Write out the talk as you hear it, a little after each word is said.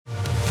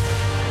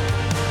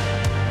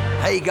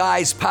Hey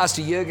guys,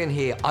 Pastor Jurgen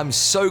here. I'm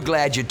so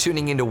glad you're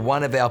tuning into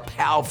one of our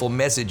powerful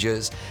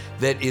messages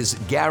that is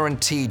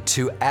guaranteed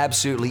to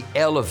absolutely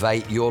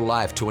elevate your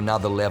life to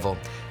another level.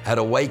 At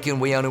Awaken,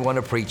 we only want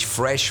to preach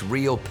fresh,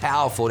 real,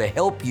 powerful to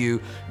help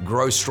you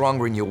grow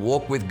stronger in your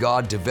walk with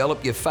God,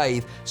 develop your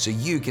faith so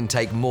you can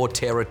take more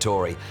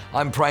territory.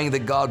 I'm praying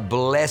that God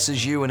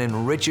blesses you and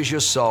enriches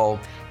your soul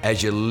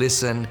as you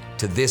listen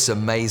to this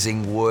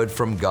amazing word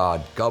from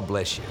God. God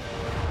bless you.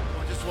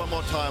 Just one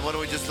more time, why don't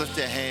we just lift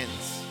our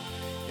hands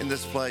in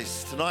this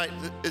place. Tonight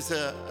is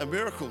a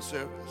miracle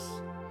service.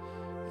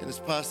 And as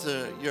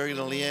Pastor Jurgen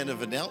and Leanne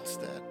have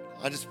announced that,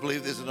 I just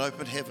believe there's an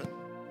open heaven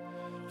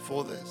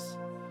for this.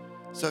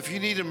 So if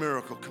you need a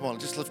miracle, come on,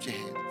 just lift your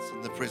hands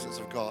in the presence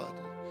of God.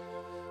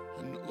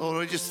 And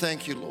Lord, I just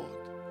thank you, Lord,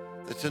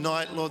 that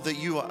tonight, Lord, that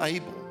you are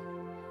able.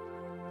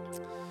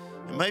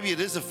 And maybe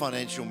it is a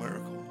financial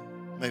miracle.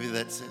 Maybe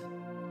that's it.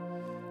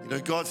 You know,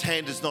 God's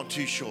hand is not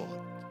too short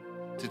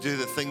to do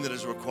the thing that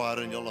is required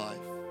in your life.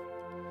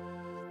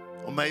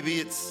 Or maybe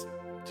it's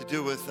to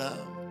do with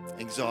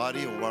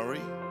anxiety or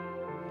worry,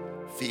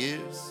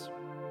 fears.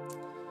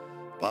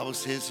 The Bible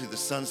says who the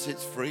Son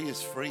sets free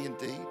is free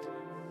indeed.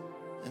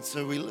 And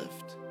so we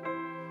lift,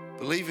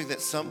 believing that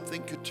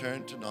something could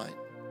turn tonight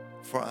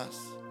for us.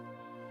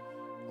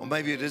 Or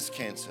maybe it is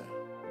cancer.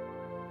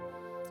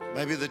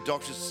 Maybe the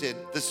doctor said,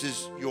 this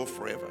is your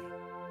forever.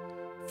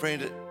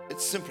 Friend,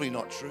 it's simply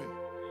not true.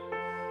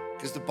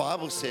 Because the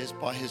Bible says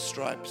by his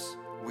stripes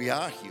we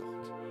are healed.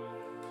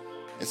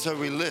 And so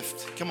we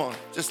lift. Come on,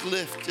 just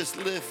lift, just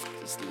lift,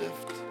 just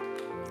lift.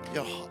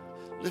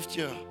 Lift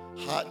your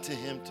heart to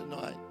him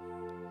tonight.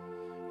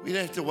 We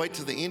don't have to wait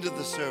till the end of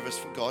the service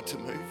for God to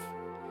move.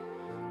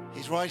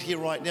 He's right here,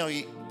 right now.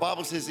 The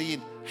Bible says he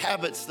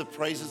inhabits the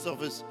praises of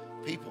his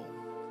people.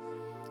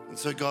 And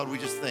so, God, we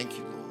just thank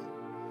you,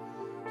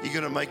 Lord. You're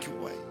going to make a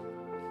way.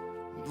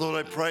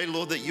 Lord, I pray,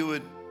 Lord, that you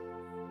would,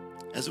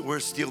 as it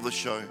were, steal the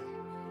show.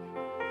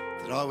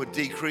 That I would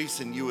decrease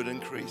and you would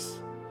increase.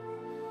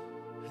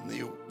 And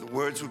the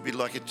words would be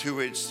like a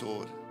two-edged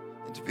sword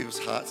into people's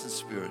hearts and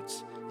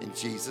spirits. In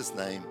Jesus'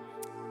 name,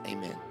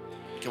 amen.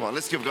 Come on,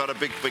 let's give God a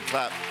big, big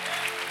clap.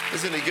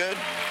 Isn't he good?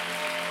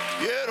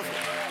 Beautiful.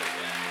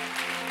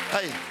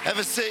 Hey, have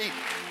a seat.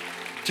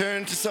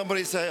 Turn to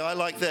somebody and say, I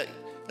like that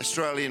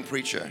Australian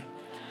preacher.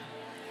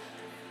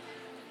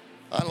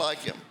 I like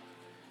him.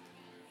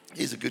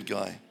 He's a good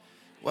guy.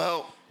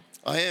 Well,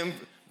 I am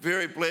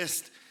very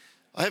blessed.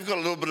 I have got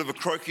a little bit of a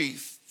croaky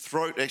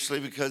throat, actually,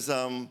 because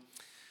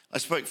I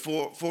spoke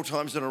four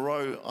times in a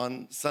row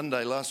on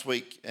Sunday last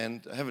week,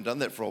 and I haven't done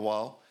that for a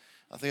while.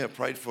 I think I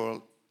prayed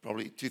for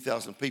probably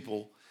 2,000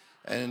 people,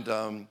 and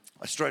I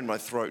strained my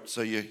throat,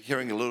 so you're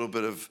hearing a little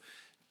bit of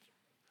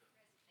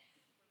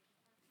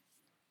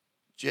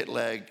jet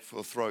lag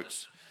for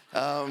throats.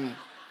 But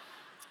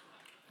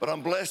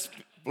I'm blessed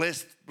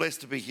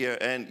to be here,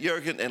 and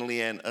Jurgen and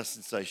Leanne are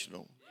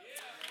sensational.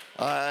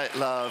 I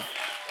love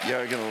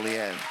Jurgen and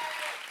Leanne.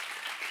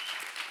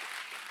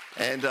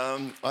 And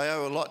I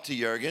owe a lot to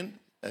Jurgen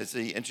as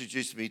he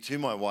introduced me to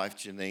my wife,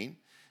 Janine.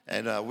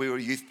 And we were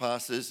youth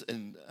pastors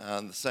in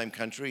the same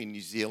country, in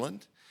New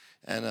Zealand.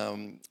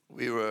 And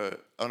we were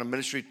on a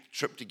ministry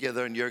trip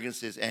together, and Jurgen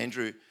says,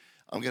 Andrew,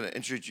 I'm going to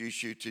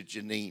introduce you to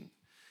Janine.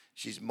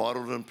 She's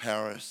modeled in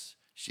Paris.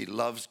 She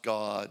loves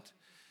God.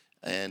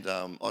 And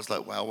I was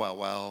like,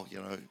 wow, you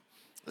know,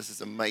 this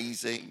is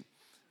amazing.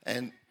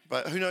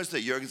 But who knows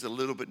that Jurgen's a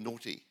little bit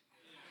naughty?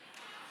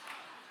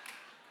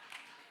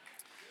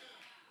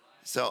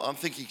 So I'm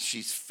thinking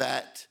she's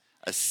fat,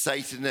 a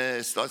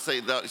Satanist. I say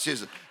that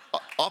she's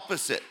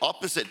opposite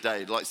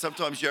day. Like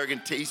sometimes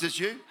Jurgen teases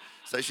you.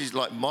 So she's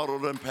like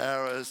modeled in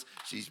Paris.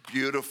 She's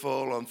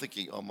beautiful. I'm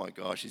thinking, oh my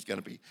gosh, she's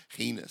going to be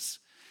heinous.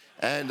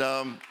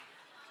 And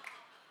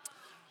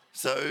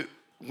so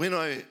when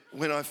I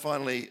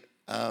finally,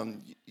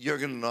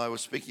 Jurgen and I were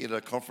speaking at a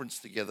conference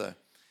together,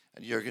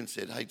 and Jurgen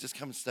said, hey, just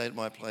come and stay at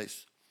my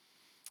place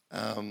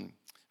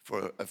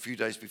for a few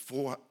days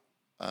before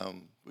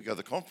we go to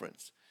the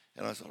conference.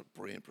 And I thought,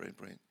 brilliant.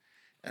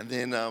 And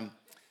then,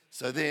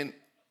 so then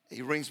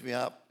he rings me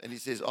up and he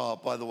says, oh,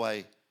 by the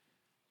way,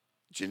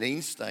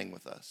 Janine's staying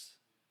with us.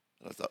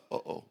 And I thought,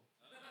 uh-oh.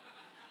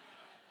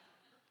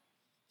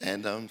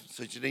 And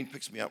so Janine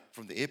picks me up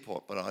from the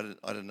airport, but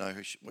I didn't know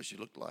what she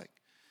looked like.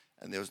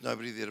 And there was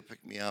nobody there to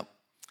pick me up.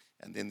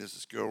 And then there's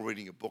this girl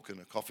reading a book in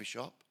a coffee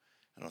shop.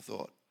 And I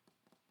thought,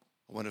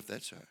 I wonder if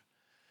that's her.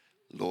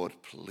 Lord,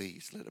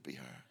 please let it be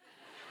her.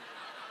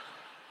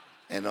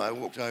 And I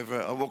walked over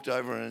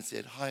and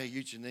said, hi, are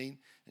you Janine?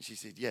 And she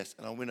said, yes.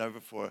 And I went over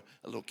for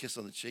a little kiss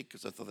on the cheek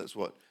because I thought that's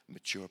what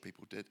mature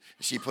people did.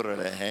 And she put it in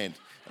her hand.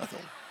 And I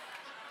thought,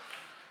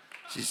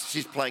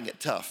 she's playing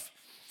it tough.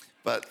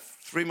 But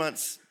 3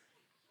 months,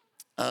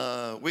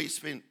 we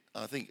spent,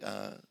 I think,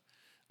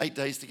 8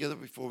 days together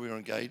before we were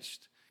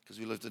engaged because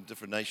we lived in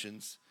different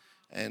nations.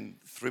 And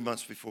 3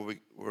 months before we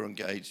were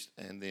engaged,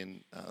 and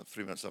then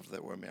 3 months after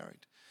that, we were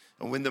married.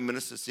 And when the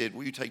minister said,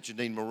 will you take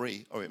Janine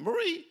Marie? I went,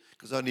 Marie?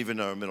 Because I didn't even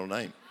know her middle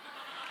name.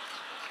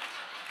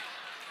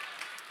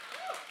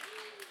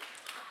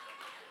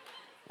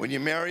 When you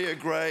marry a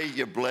Gray,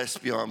 you're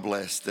blessed beyond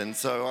blessed. And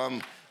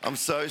so I'm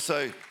so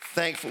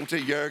thankful to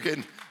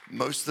Jürgen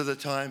most of the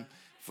time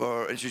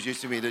for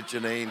introducing me to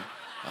Janine.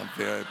 I'm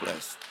very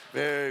blessed,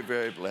 very,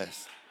 very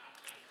blessed.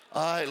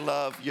 I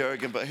love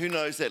Jürgen, but who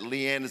knows that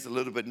Leanne is a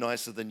little bit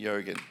nicer than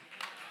Jürgen?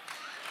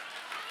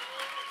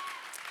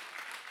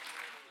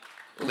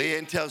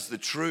 Leanne tells the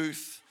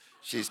truth.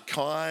 She's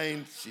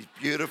kind, she's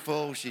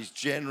beautiful, she's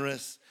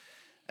generous.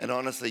 And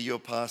honestly, your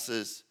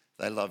pastors,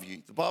 they love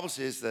you. The Bible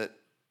says that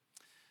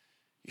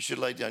you should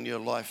lay down your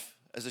life.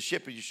 As a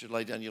shepherd, you should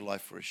lay down your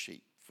life for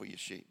your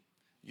sheep.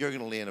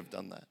 Jürgen and Leanne have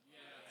done that.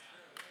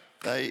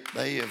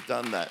 They have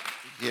done that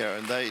here,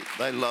 and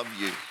they love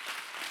you.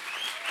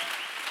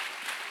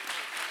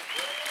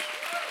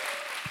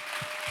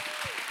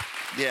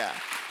 Yeah,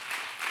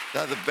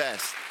 they're the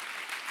best.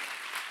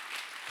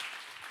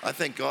 I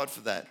thank God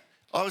for that.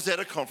 I was at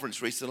a conference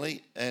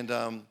recently, and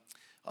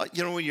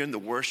you know when you're in the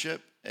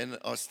worship, and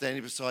I was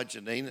standing beside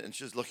Janine, and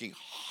she was looking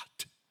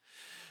hot.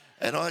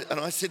 And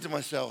I said to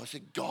myself, I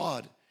said,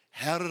 God,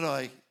 how did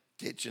I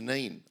get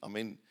Janine? I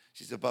mean,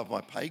 she's above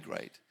my pay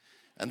grade.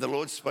 And the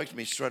Lord spoke to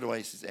me straight away.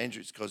 He says, Andrew,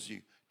 it's because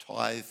you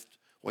tithed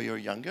while you were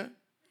younger.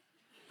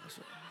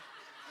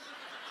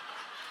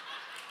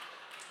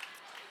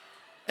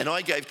 And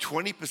I gave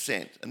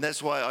 20%, and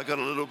that's why I got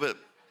a little bit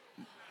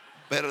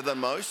better than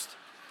most.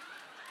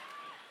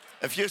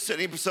 If you're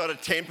sitting beside a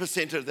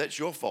 10%er, that's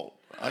your fault.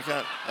 I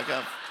can't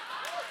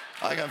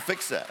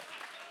fix that.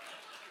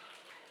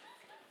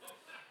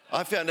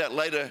 I found out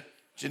later,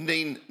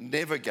 Janine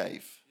never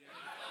gave.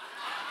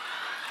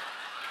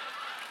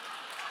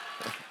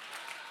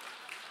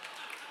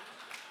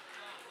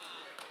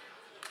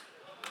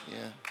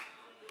 Yeah,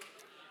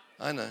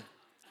 I know.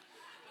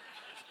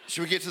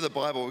 Should we get to the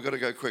Bible? We've got to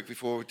go quick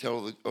before we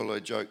tell all our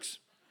jokes.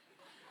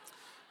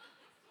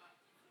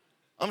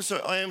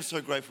 I am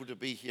so grateful to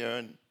be here,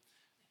 and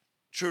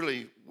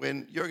truly,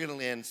 when Jürgen and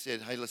Leanne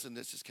said, hey, listen,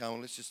 let's just come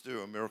and let's just do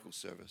a miracle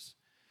service,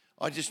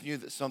 I just knew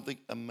that something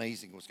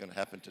amazing was going to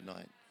happen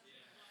tonight.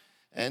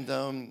 And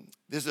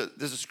there's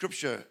a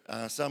scripture,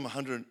 Psalm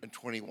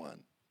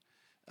 121,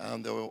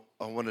 that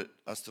I wanted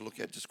us to look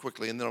at just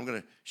quickly, and then I'm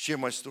going to share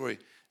my story.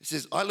 It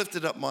says, I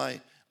lifted up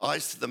my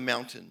eyes to the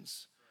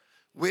mountains.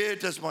 Where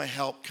does my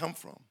help come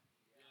from?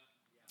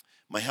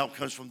 My help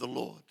comes from the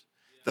Lord,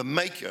 the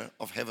maker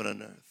of heaven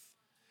and earth.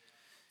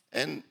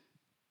 And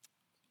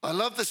I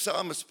love the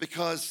psalmist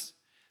because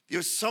there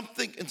was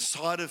something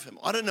inside of him.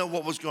 I don't know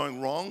what was going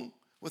wrong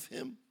with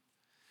him.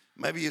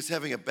 Maybe he was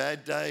having a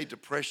bad day,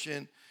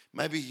 depression.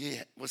 Maybe he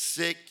was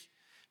sick.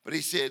 But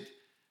he said,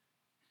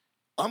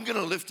 I'm going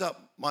to lift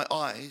up my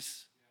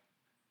eyes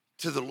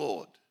to the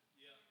Lord,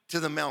 to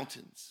the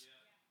mountains.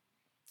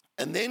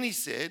 And then he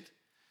said,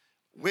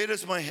 where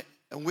does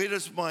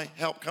my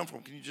help come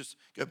from? Can you just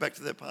go back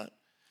to that part?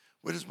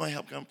 Where does my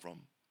help come from?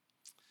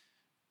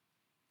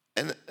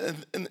 And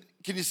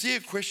can you see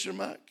a question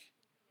mark?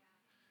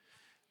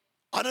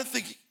 I don't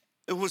think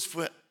it was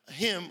for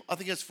him. I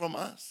think it's from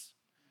us.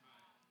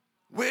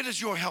 Where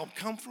does your help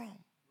come from?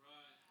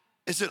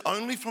 Is it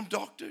only from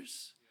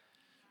doctors?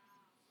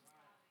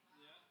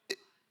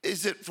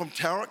 Is it from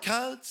tarot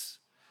cards?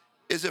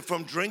 Is it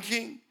from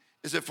drinking?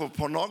 Is it from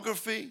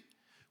pornography?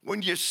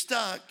 When you're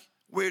stuck,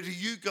 where do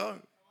you go?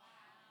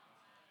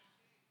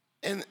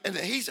 And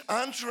he's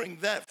answering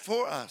that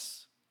for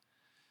us.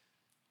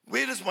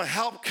 Where does my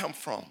help come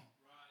from?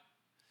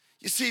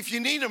 You see, if you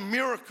need a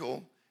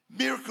miracle,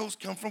 miracles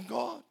come from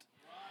God.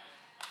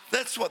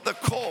 That's what they're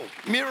called,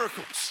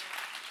 miracles.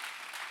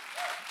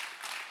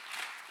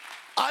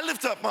 I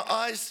lift up my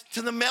eyes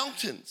to the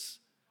mountains.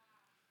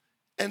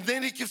 And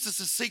then he gives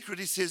us a secret.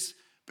 He says,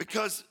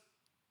 because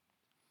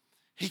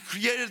he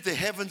created the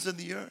heavens and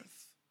the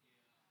earth.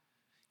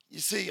 You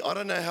see, I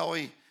don't know how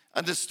he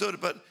understood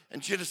it, but in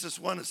Genesis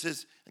 1 it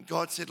says, and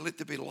God said, let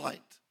there be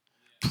light.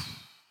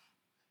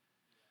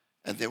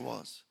 And there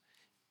was.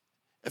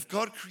 If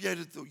God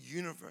created the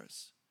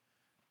universe,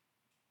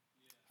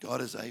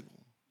 God is able.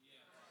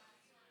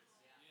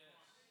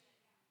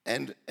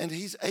 And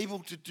he's able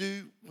to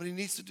do what he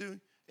needs to do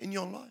in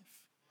your life.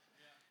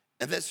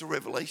 And that's a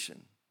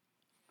revelation.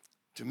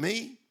 To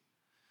me,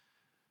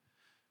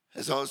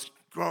 as I was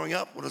growing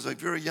up, when I was a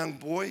very young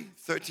boy,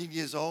 13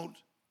 years old,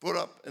 brought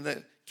up in a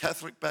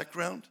Catholic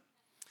background.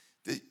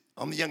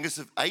 I'm the youngest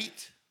of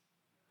 8.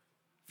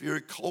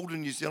 Very cold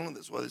in New Zealand,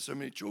 that's why there's so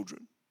many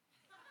children.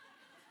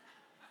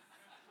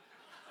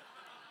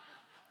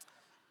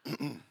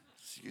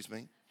 Excuse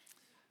me.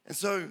 And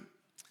so,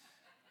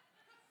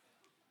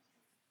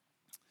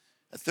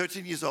 at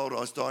 13 years old,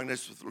 I was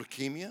diagnosed with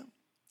leukemia,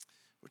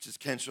 which is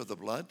cancer of the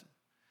blood.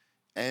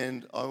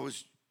 And I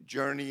was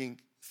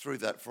journeying through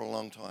that for a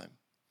long time.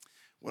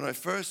 When I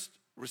first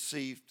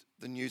received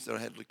the news that I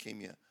had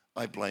leukemia,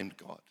 I blamed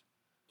God.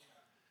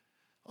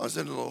 I was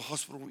in a little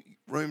hospital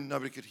room,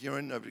 nobody could hear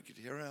in, nobody could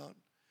hear out.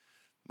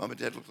 Mum and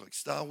Dad looked like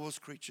Star Wars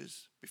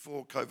creatures.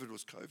 Before COVID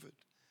was COVID.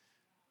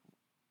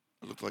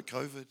 It looked like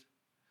COVID.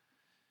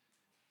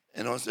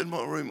 And I was in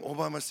my room all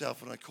by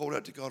myself, and I called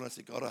out to God, and I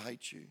said, God, I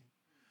hate you.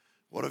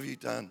 What have you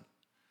done?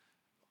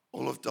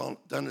 all I've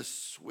done is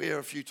swear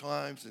a few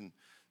times and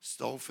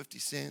stole 50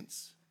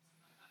 cents.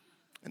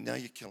 And now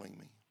you're killing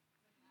me.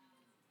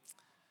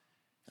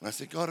 And I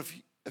said, God,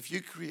 if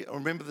you create, I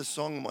remember the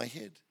song in my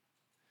head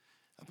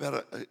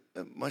about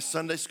my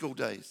Sunday school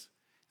days,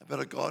 about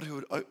a God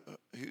who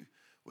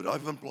would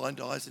open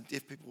blind eyes and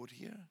deaf people would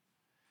hear.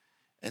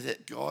 And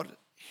that God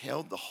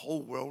held the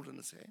whole world in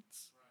his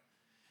hands.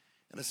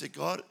 And I said,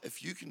 God,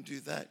 if you can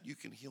do that, you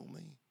can heal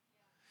me.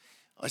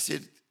 I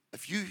said,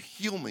 if you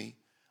heal me,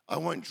 I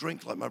won't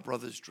drink like my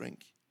brothers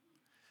drink.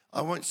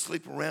 I won't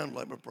sleep around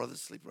like my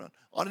brothers sleep around.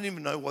 I didn't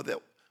even know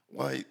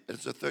why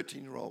as a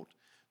 13-year-old,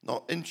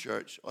 not in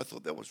church, I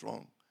thought that was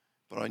wrong.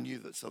 But I knew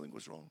that something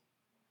was wrong.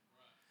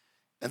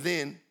 And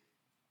then,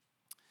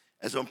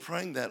 as I'm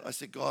praying that, I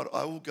said, God,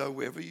 I will go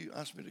wherever you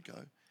ask me to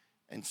go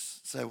and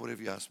say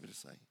whatever you ask me to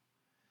say.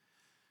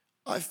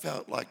 I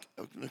felt like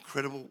an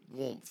incredible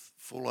warmth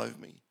fall over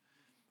me.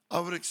 I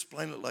would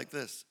explain it like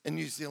this. In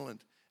New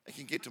Zealand, it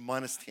can get to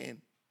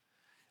 -10.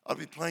 I'd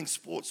be playing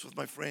sports with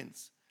my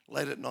friends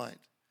late at night.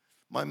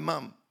 My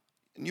mum,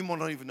 and you might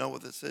not even know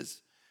what this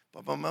is,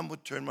 but my mum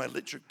would turn my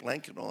electric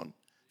blanket on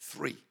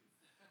 3,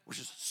 which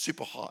is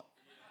super hot.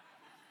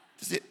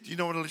 Do you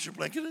know what an electric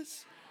blanket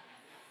is?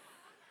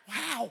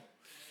 Wow.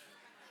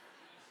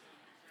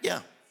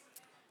 Yeah.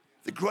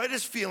 The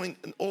greatest feeling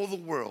in all the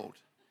world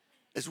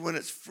is when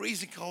it's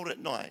freezing cold at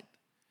night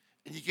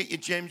and you get your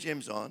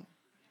jams on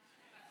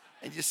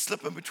and you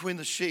slip in between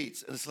the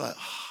sheets and it's like,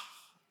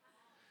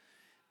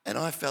 and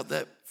I felt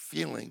that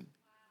feeling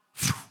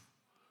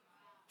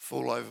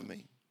fall over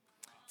me.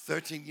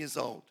 13 years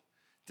old,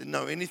 didn't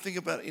know anything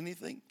about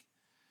anything,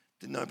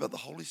 didn't know about the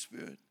Holy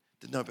Spirit,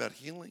 didn't know about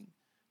healing,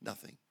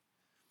 nothing.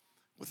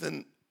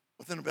 Within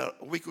about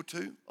a week or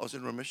two, I was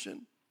in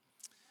remission,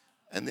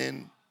 and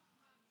then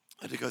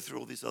I had to go through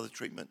all these other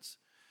treatments,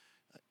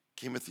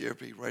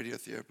 chemotherapy,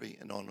 radiotherapy,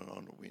 and on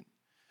it went.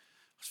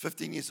 I was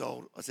 15 years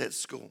old, I was at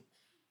school.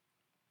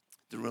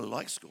 Didn't really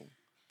like school,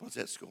 but I was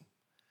at school.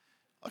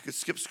 I could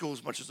skip school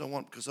as much as I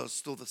want because I was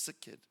still the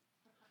sick kid.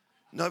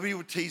 Nobody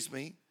would tease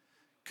me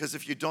because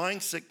if you're dying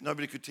sick,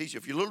 nobody could tease you.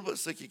 If you're a little bit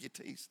sick, you get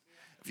teased.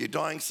 If you're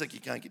dying sick, you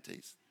can't get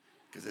teased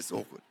because it's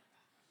awkward.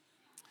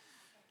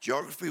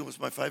 Geography was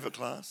my favorite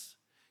class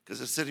because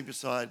I was sitting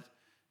beside,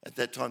 at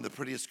that time, the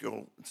prettiest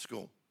girl in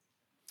school.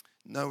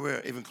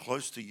 Nowhere even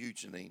close to you,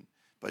 Janine,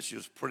 but she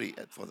was pretty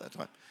for that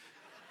time.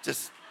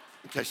 Just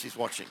in case she's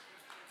watching.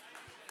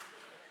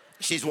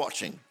 She's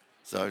watching,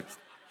 so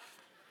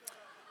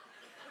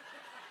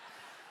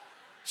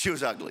she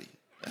was ugly.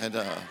 And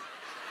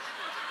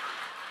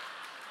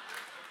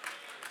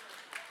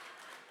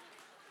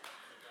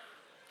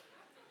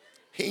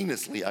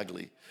heinously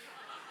ugly.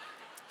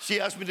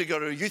 She asked me to go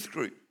to a youth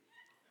group.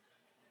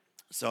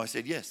 So I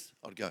said, yes,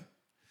 I'd go.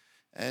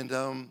 And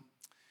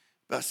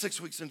about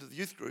 6 weeks into the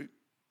youth group,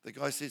 the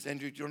guy says,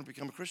 Andrew, do you want to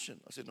become a Christian?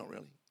 I said, not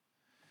really.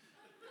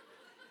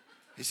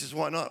 He says,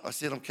 why not? I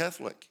said, I'm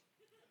Catholic.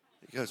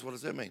 He goes, what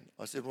does that mean?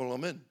 I said, well,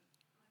 I'm in.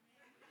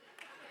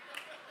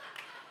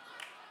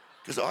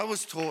 Because I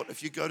was taught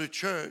if you go to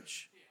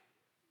church,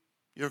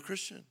 you're a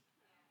Christian.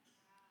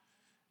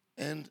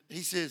 And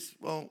he says,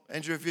 well,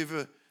 Andrew, have you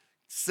ever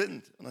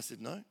sinned? And I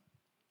said, no.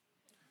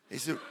 He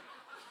said,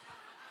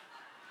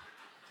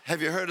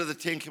 have you heard of the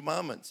 10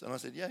 Commandments? And I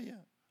said, yeah,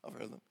 I've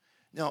heard of them.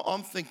 Now,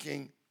 I'm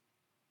thinking,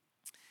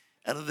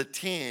 out of the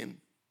 10,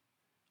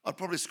 I'd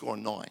probably score a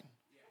 9.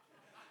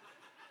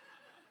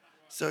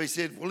 So he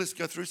said, well, let's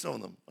go through some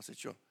of them. I said,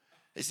 sure.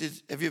 He said,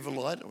 have you ever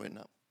lied? I went,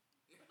 no.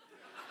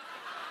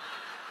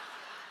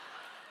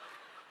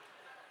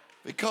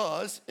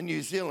 Because in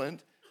New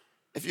Zealand,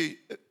 have you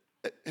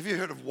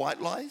heard of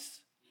white lies?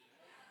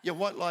 Yeah,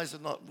 white lies are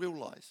not real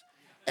lies.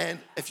 And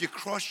if you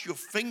cross your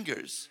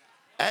fingers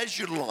as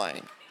you're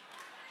lying,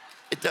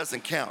 it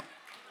doesn't count.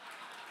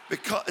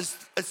 Because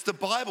it's the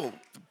Bible.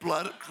 The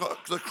blood,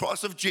 the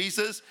cross of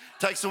Jesus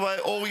takes away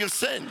all your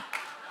sin.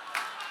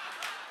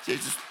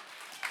 Jesus.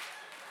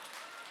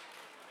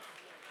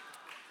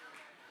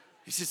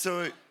 He said,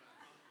 so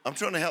I'm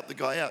trying to help the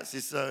guy out. He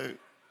says, so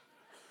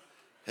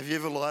have you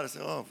ever lied? I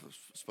said, oh, I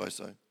suppose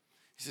so.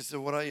 He said, so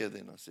what are you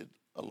then? I said,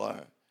 a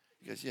liar.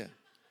 He goes, yeah.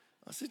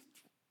 I said,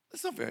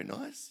 that's not very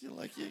nice. You're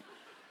like, yeah.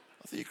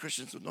 I thought you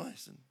Christians were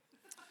nice. And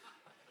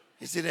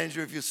he said,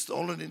 Andrew, have you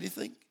stolen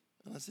anything?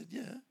 And I said,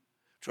 yeah.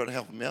 Trying to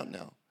help him out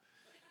now.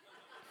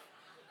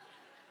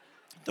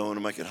 Don't want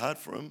to make it hard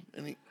for him.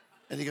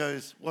 And he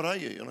goes, what are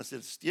you? And I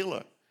said,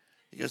 stealer.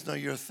 He goes, no,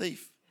 you're a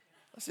thief.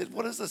 I said,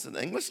 what is this, an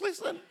English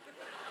lesson?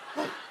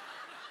 Like,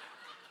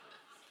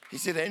 he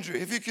said, Andrew,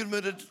 have you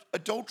committed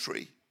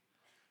adultery?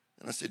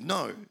 And I said,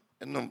 no.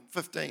 And I'm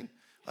 15.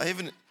 I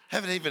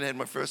haven't even had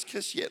my first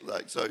kiss yet.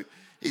 Like, so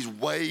he's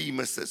way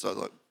missed it. So I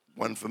was like,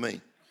 one for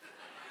me.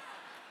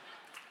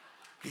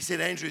 He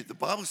said, Andrew, the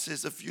Bible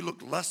says if you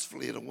look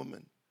lustfully at a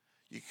woman,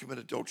 you commit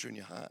adultery in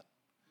your heart.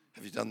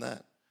 Have you done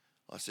that?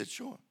 I said,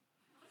 sure.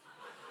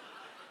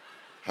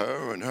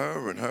 Her and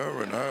her and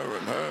her and her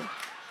and her.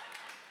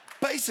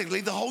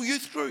 Basically, the whole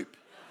youth group.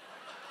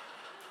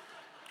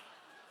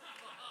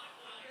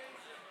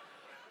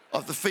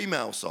 Of the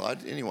female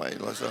side, anyway.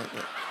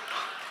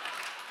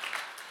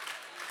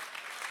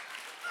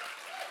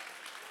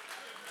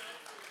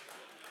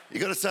 You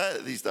got to say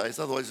it these days,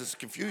 otherwise it's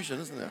confusion,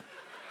 isn't there?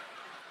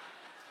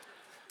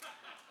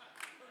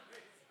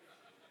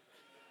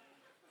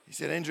 He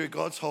said, Andrew,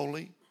 God's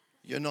holy,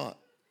 you're not.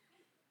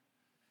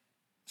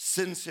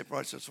 Sin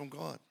separates us from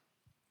God.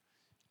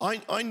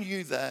 I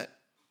knew that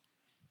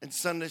in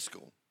Sunday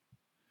school.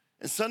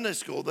 In Sunday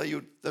school, they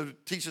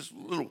would teach us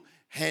little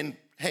hand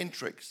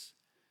tricks.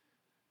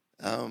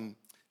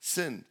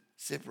 Sin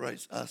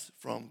separates us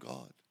from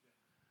God.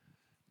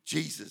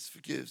 Jesus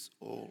forgives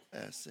all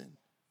our sin.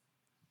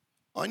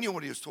 I knew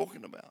what he was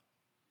talking about.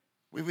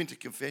 We went to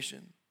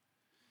confession.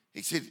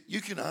 He said,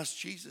 you can ask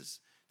Jesus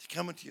to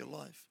come into your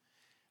life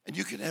and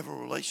you can have a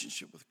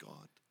relationship with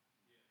God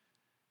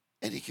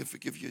and he can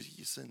forgive you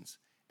your sins.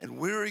 And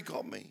where he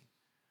got me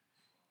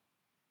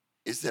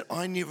is that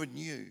I never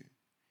knew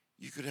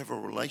you could have a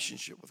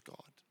relationship with God.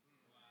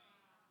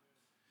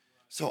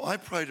 So I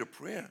prayed a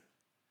prayer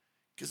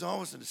because I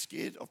wasn't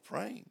scared of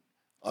praying.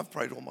 I've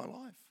prayed all my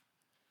life.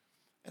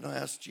 And I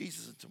asked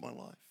Jesus into my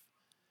life.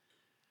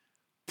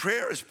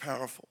 Prayer is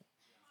powerful.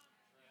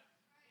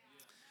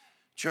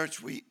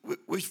 Church, we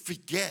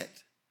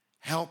forget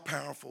how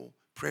powerful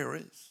prayer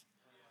is.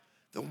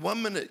 The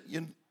 1 minute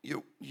you're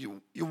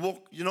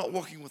not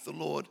walking with the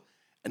Lord,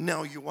 and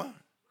now you are.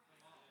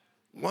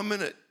 1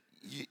 minute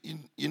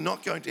you're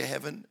not going to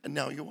heaven, and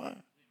now you are.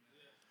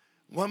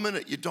 1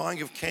 minute you're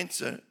dying of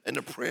cancer, and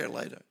a prayer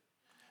later,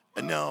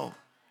 and now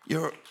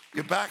you're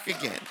back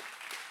again.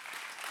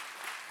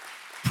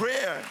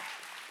 Prayer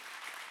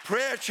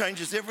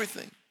changes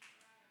everything.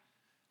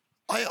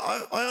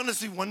 I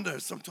honestly wonder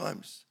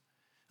sometimes,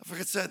 if I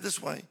could say it this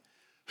way,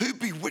 who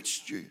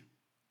bewitched you?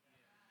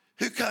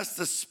 Who cast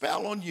a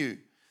spell on you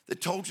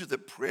that told you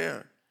that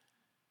prayer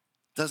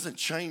doesn't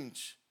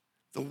change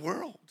the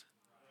world?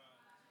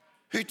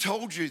 Who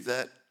told you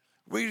that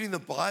reading the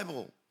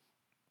Bible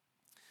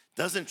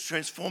doesn't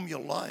transform your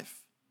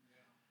life?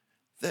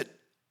 That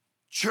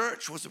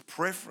church was a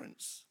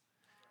preference,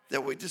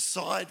 that we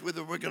decide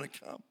whether we're going to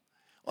come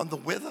on the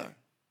weather.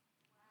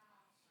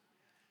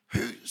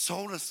 Who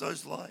sold us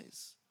those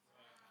lies?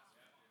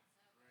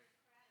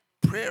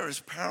 Prayer is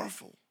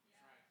powerful.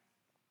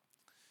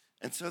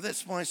 And so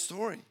that's my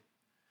story.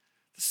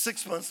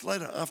 6 months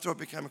later, after I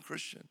became a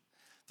Christian,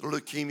 the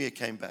leukemia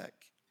came back.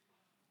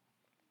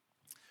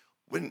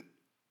 When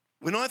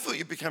I thought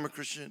you became a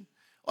Christian,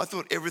 I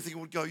thought everything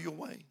would go your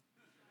way.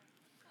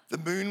 The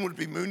moon would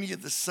be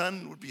moonier, the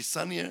sun would be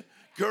sunnier,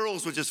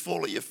 girls would just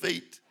fall at your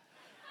feet.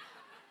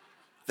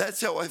 That's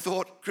how I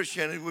thought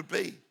Christianity would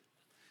be.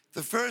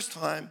 The first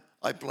time,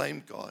 I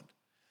blamed God.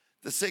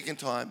 The second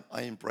time,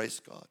 I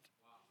embraced God.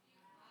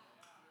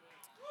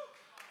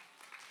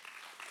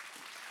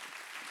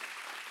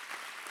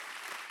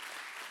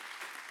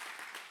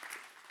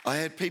 I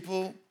had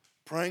people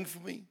praying for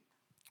me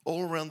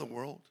all around the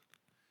world.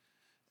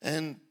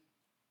 And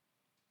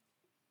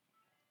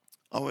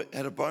I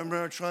had a bone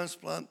marrow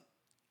transplant.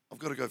 I've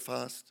got to go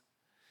fast.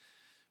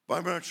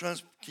 Bone marrow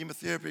transplant,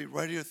 chemotherapy,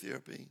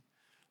 radiotherapy,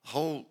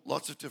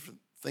 lots of different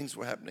things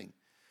were happening.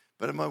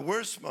 But in my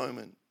worst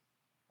moment,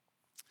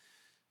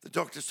 the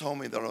doctors told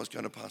me that I was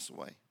going to pass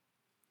away.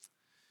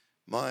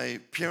 My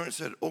parents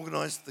had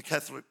organized the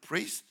Catholic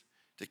priest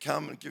to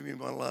come and give me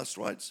my last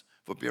rites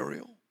for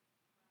burial.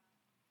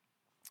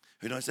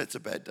 Who knows, that's a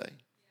bad day.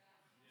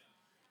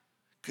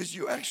 Because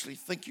you actually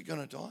think you're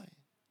going to die.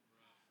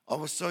 I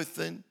was so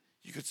thin,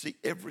 you could see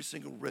every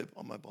single rib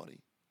on my body.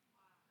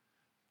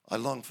 I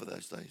long for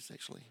those days,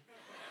 actually.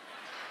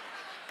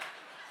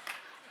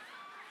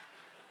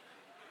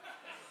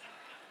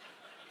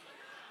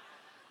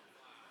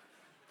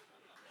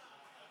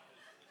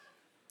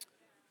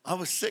 I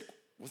was sick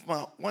with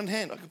my one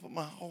hand. I could put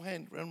my whole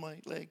hand around my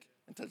leg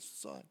and touch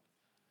the side.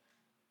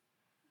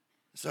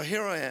 So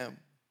here I am.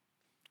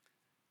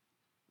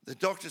 The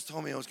doctors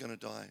told me I was going to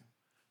die.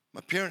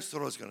 My parents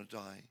thought I was going to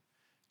die.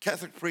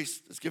 Catholic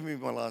priest is giving me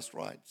my last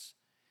rites.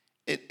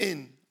 And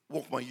in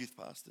walked my youth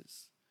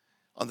pastors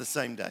on the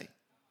same day,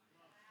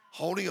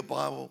 holding a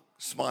Bible,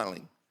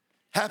 smiling.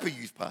 Happy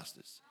youth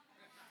pastors.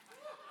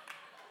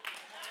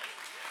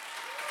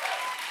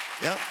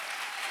 Yeah.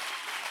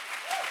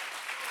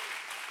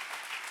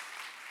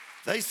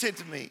 They said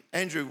to me,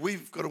 Andrew,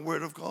 we've got a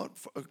word of God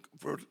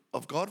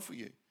for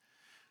you.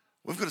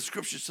 We've got a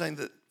scripture saying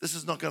that this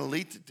is not going to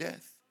lead to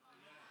death.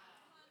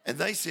 And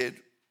they said,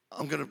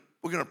 we're going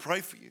to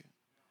pray for you.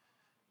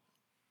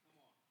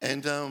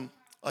 And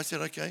I said,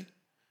 okay.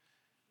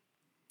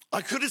 I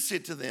could have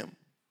said to them,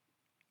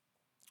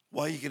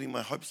 why are you getting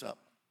my hopes up?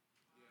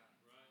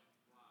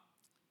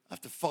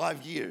 After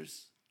 5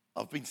 years,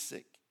 I've been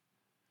sick.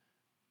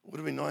 It would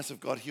have been nice if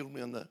God healed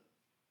me on the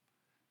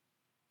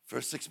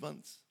first 6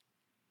 months.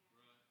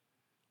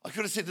 I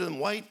could have said to them,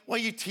 why are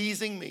you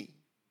teasing me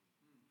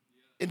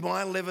in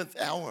my 11th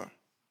hour?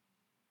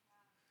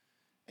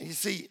 And you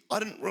see, I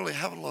didn't really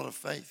have a lot of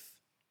faith.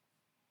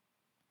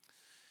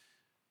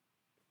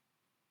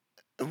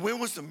 And where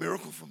was the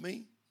miracle for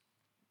me?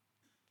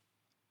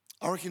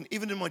 I reckon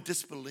even in my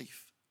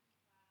disbelief,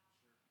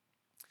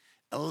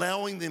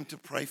 allowing them to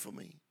pray for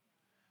me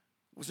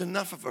was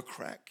enough of a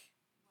crack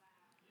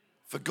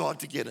for God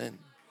to get in.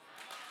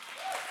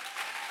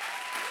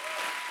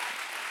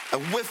 A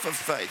whiff of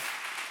faith,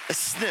 a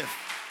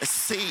sniff, a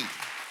seed.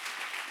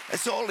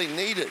 That's all he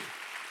needed.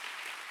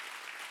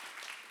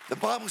 The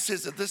Bible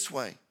says it this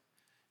way.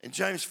 In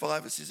James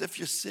 5, it says, if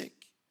you're sick,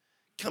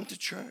 come to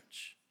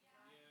church.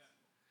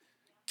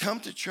 Come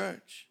to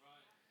church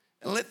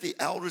and let the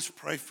elders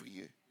pray for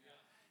you.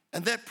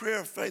 And that prayer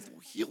of faith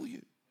will heal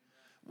you.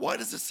 Why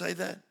does it say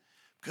that?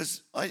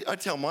 Because I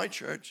tell my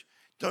church,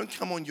 don't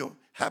come on your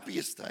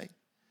happiest day.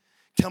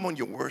 Come on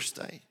your worst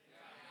day.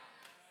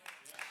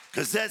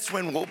 Because that's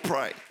when we'll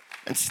pray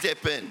and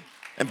step in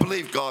and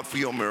believe God for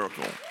your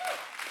miracle.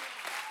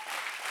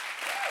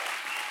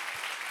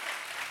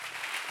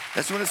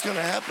 That's when it's going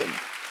to happen.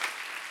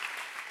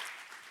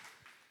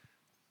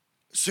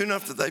 Soon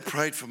after they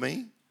prayed for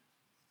me,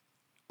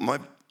 I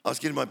was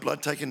getting my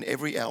blood taken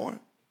every hour.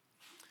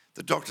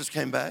 The doctors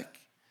came back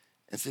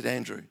and said,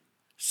 Andrew,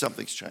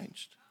 something's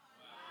changed.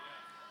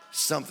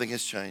 Something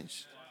has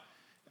changed.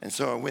 And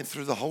so I went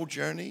through the whole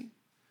journey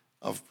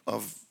of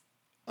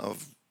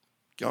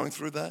going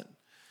through that,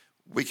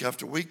 week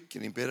after week,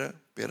 getting better.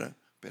 The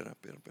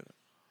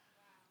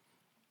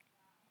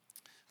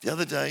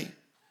other day,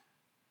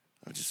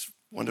 I just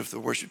wonder if the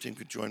worship team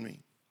could join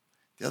me.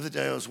 The other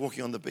day I was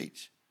walking on the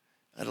beach.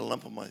 I had a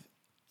lump on my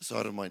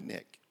side of my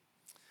neck.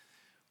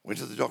 Went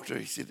to the doctor.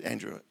 He said,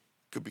 Andrew, it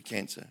could be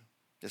cancer.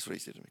 That's what he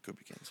said to me, could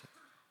be cancer.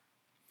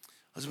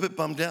 I was a bit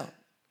bummed out.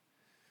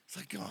 It's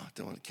like, oh, I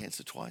don't want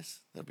cancer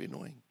twice. That'd be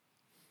annoying.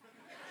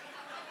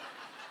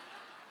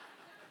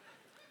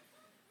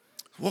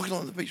 Walking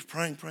along the beach,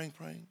 praying.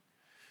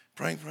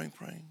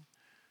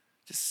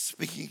 Just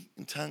speaking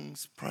in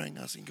tongues, praying,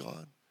 asking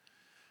God.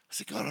 I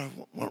said, God, I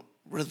want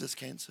rid of this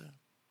cancer.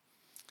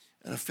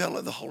 And I felt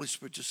like the Holy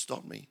Spirit just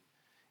stopped me.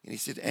 And he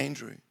said,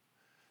 Andrew,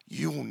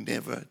 you will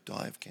never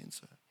die of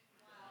cancer.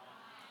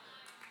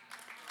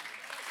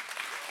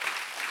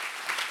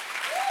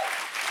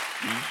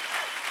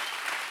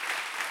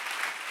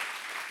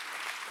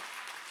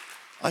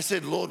 I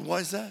said, Lord, why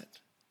is that?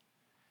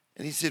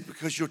 And he said,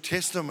 because your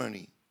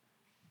testimony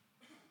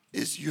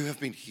is you have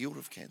been healed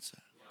of cancer.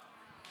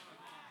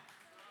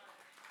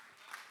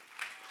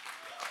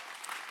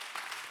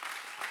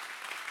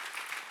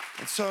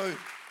 And so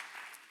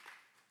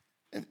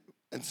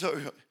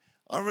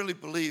I really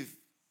believe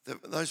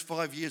that those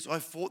 5 years I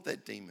fought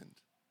that demon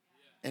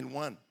and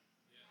won.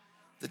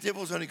 The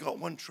devil's only got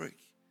one trick.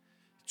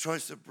 He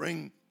tries to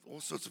bring all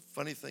sorts of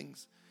funny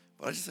things.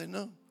 But I just say,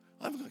 no,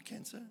 I haven't got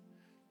cancer.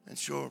 And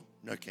sure,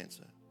 no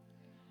cancer.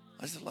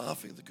 I just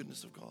laughing at the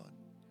goodness of God.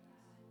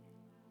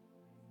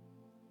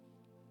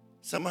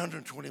 Psalm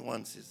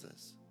 121 says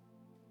this.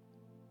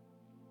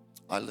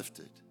 I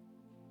lifted.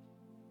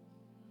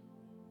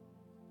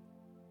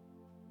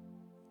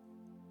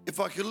 If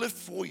I could lift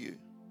for you,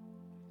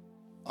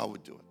 I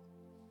would do it.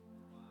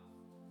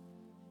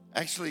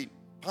 Actually,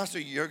 Pastor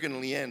Jurgen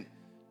and Leanne,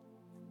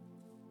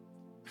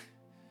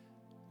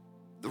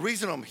 the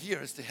reason I'm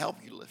here is to help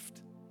you lift.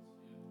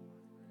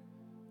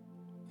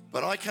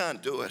 But I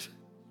can't do it.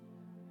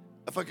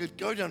 If I could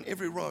go down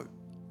every row,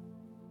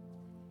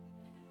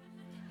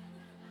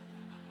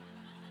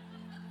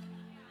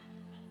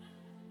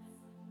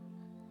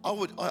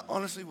 I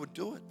honestly would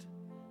do it.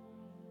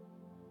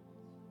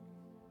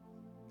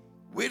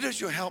 Where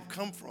does your help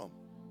come from?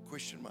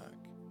 Question mark.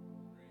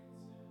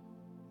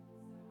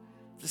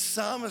 The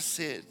psalmist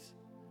said,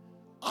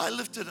 I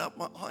lifted up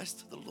my eyes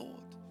to the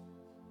Lord.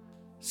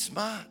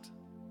 Smart.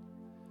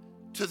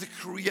 To the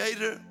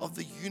creator of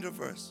the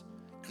universe.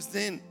 Because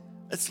then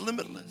it's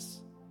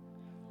limitless.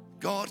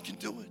 God can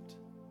do it.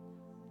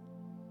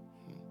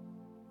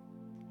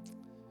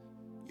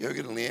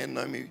 Jurgen and Leanne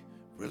know me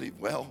really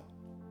well.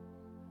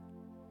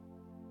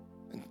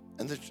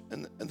 And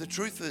the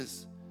truth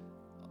is,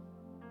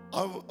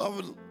 I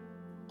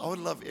would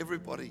love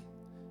everybody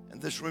in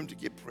this room to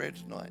get prayer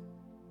tonight.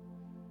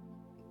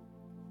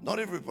 Not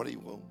everybody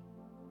will.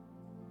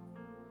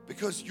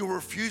 Because your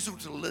refusal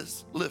to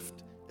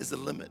lift is a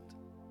limit.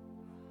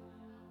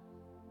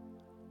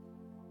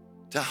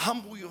 To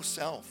humble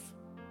yourself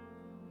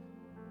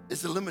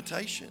is a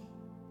limitation.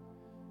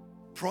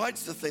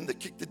 Pride's the thing that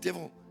kicked the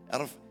devil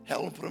out of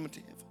hell and put him into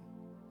heaven.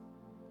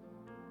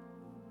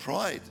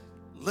 Pride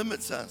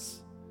limits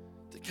us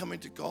to coming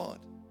to God.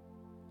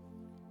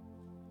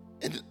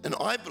 And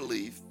I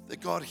believe that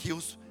God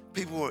heals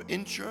people who are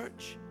in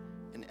church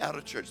and out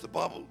of church. The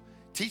Bible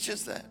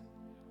teaches that.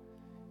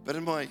 But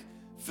in my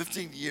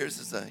 15 years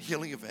as a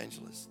healing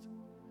evangelist,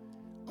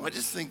 I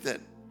just think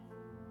that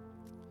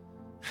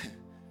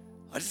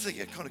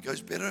it kind of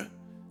goes better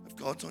if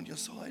God's on your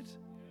side.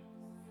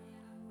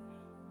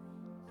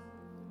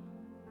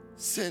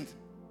 Sin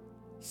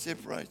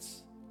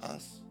separates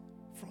us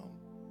from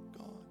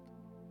God.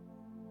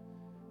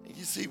 And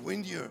you see,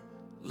 when you're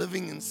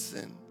living in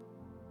sin,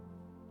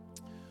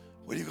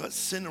 when you've got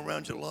sin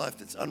around your life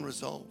that's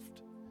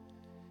unresolved,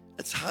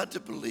 it's hard to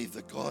believe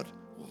that God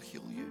will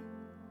heal you.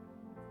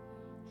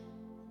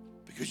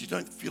 because you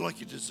don't feel like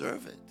you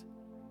deserve it.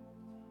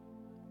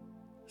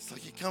 It's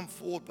like you come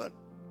forward, but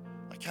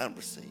I can't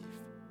receive.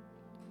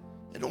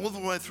 And all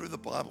the way through the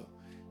Bible,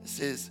 it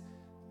says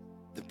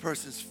the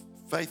person's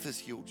faith has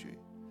healed you.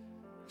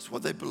 It's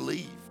what they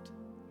believed.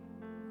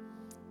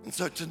 And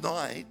so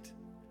tonight,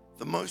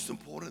 the most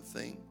important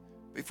thing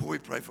before we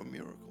pray for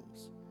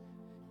miracles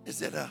is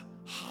that our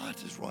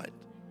heart is right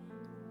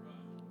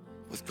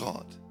with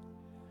God,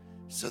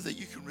 so that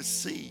you can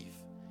receive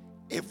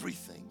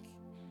everything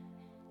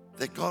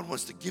that God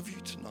wants to give you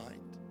tonight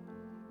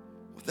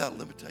without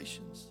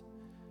limitations.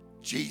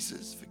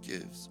 Jesus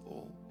forgives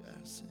all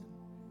our sin.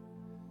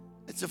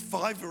 It's a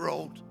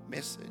 5-year-old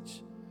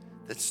message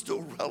that's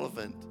still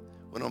relevant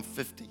when I'm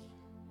 50,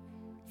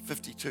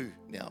 52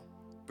 now.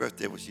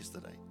 Birthday was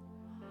yesterday.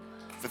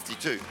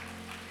 52. 1,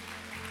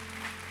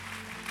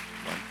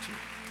 2.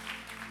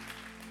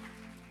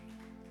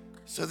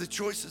 So the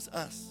choice is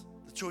us.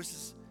 The choice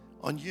is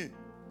on you.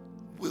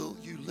 Will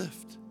you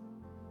lift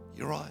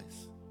your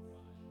eyes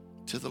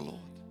to the Lord?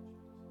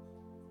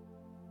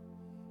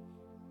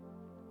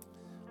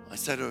 I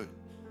say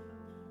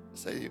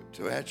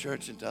to our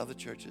church and to other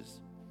churches,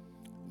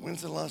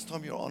 when's the last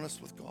time you're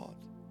honest with God?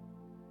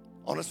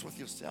 Honest with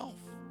yourself?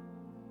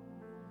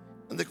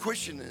 And the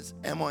question is,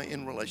 am I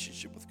in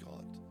relationship with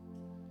God?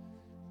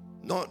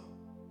 Not,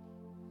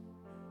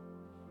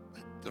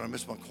 did I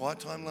miss my quiet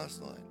time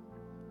last night?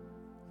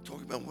 I'm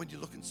talking about when you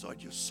look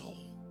inside your soul.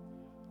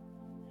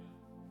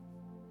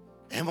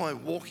 Am I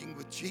walking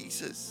with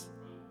Jesus?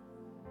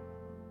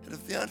 And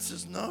if the answer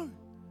is no,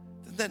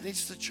 then that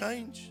needs to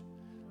change.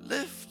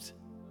 Lift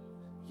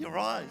your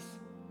eyes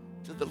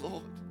to the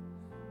Lord,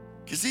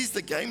 because He's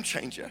the game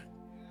changer.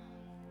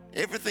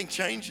 Everything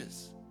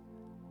changes.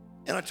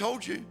 And I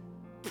told you,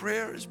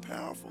 prayer is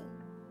powerful.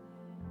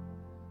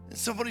 And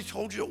somebody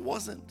told you it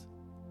wasn't.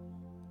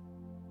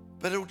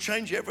 But it'll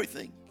change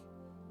everything.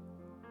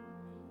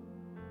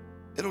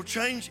 It'll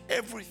change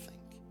everything.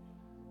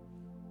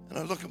 And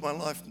I look at my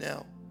life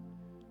now.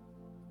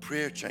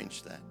 Prayer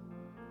changed that.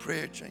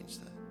 Prayer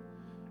changed that.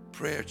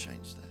 Prayer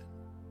changed that.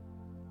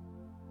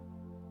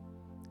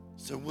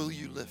 So will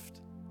you lift?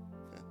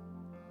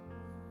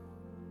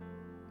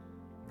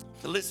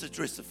 So let's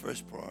address the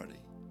first priority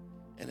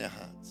in our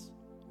hearts.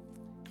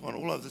 Come on,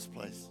 all over this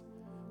place.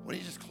 Why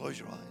don't you just close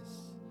your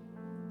eyes?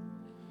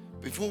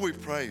 Before we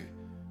pray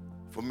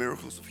for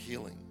miracles of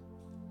healing,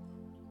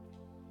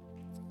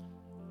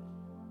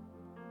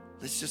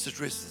 let's just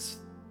address this.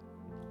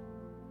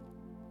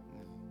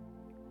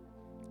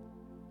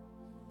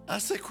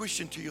 Ask that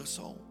question to your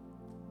soul.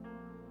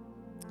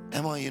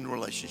 Am I in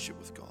relationship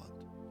with God?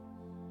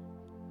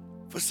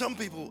 For some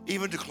people,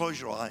 even to close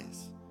your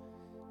eyes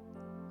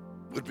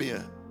would be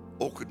an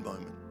awkward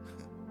moment.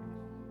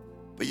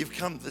 But you've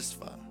come this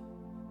far.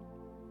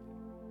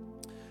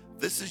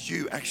 This is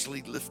you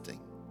actually lifting,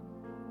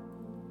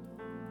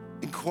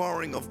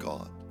 inquiring of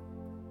God.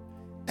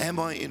 Am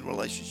I in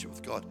relationship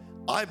with God?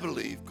 I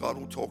believe God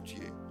will talk to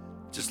you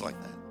just like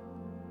that.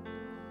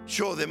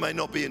 Sure, there may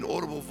not be an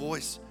audible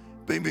voice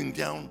beaming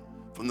down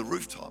from the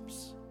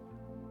rooftops,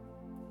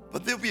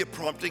 but there'll be a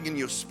prompting in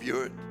your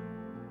spirit,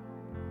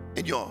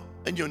 in your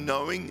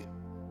knowing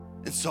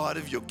inside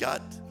of your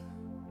gut.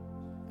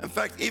 In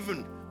fact,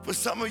 even for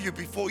some of you,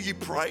 before you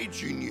prayed,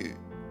 you knew.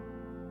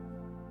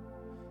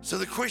 So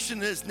the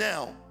question is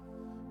now,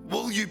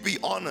 will you be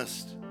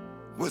honest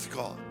with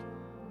God?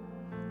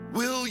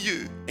 Will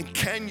you and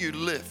can you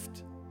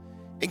lift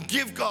and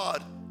give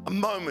God a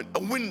moment,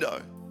 a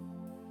window,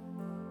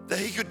 that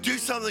He could do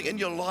something in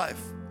your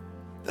life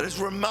that is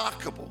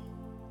remarkable,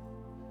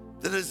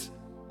 that is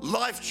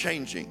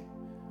life-changing,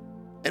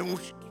 and will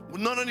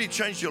not only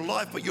change your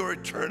life, but your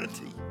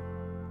eternity?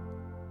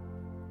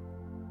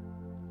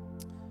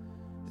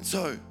 And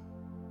so,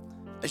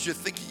 as you're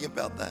thinking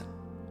about that,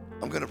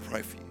 I'm going to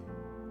pray for you.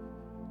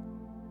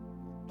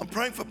 I'm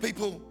praying for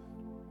people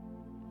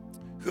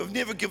who have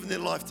never given their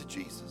life to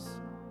Jesus,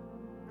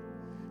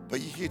 but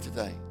you're here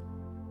today.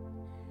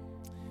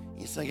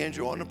 You're saying,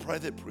 Andrew, I want to pray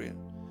that prayer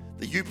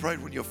that you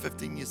prayed when you were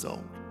 15 years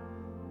old,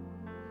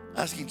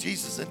 asking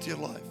Jesus into your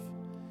life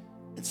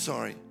and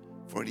sorry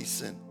for any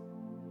sin.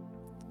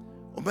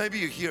 Or maybe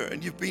you're here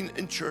and you've been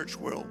in church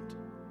world,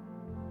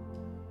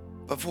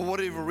 but for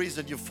whatever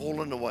reason, you've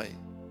fallen away.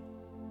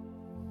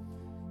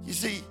 You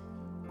see,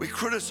 we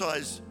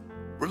criticize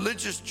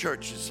religious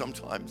churches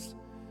sometimes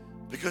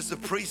because the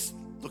priest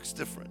looks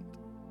different.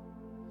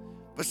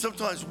 But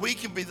sometimes we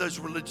can be those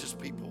religious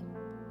people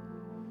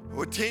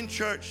who attend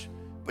church,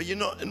 but you're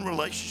not in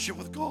relationship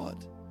with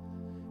God.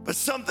 But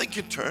something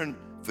can turn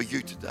for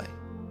you today.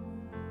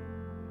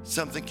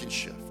 Something can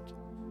shift.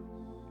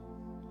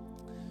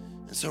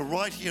 And so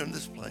right here in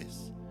this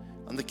place,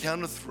 on the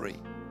count of 3,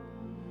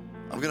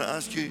 I'm going to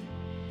ask you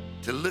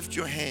to lift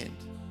your hand.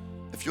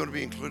 If you want to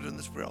be included in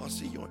this prayer, I'll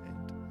see your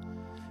hand.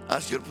 I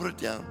ask you to put it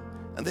down,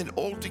 and then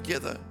all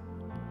together,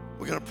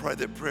 we're going to pray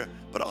that prayer.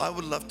 But I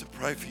would love to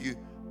pray for you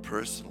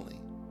personally,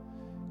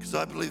 because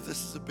I believe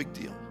this is a big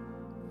deal.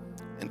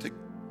 And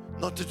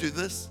not to do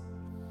this,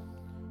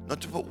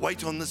 not to put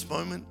weight on this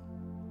moment,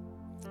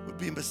 would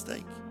be a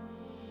mistake.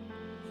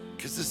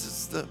 Because this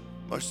is the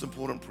most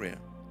important prayer.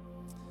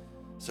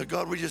 So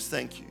God, we just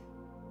thank you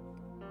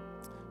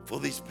for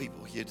these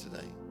people here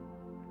today.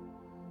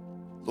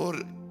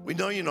 Lord, we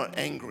know you're not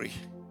angry.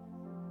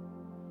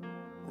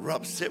 We're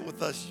upset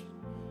with us.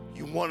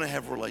 You want to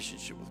have a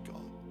relationship with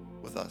God,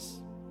 with us.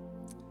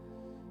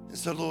 And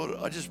so, Lord,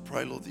 I just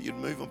pray, Lord, that you'd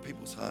move on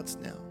people's hearts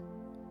now.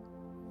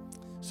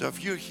 So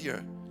if you're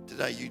here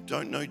today, you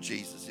don't know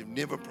Jesus, you've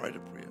never prayed a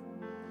prayer,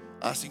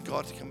 asking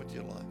God to come into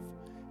your life,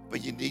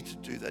 but you need to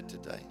do that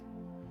today.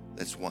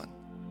 That's one.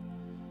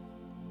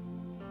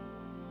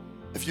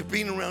 If you've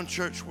been around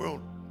church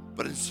world,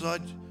 but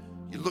inside,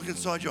 you look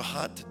inside your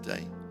heart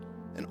today,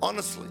 and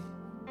honestly,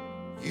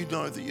 you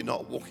know that you're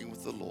not walking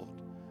with the Lord.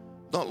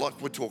 Not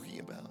like we're talking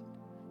about,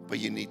 but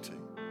you need to.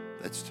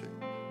 That's two.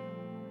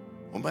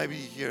 Or maybe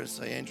you hear us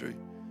say, Andrew,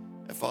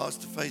 if I was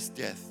to face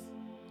death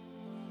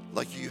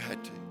like you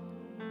had to,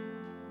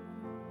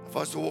 if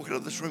I was to walk out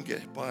of this room, get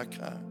hit by a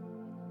car,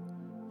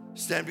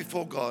 stand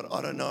before God,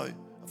 I don't know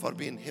if I'd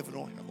be in heaven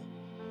or hell.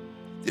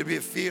 There'd be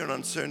a fear and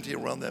uncertainty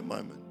around that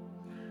moment.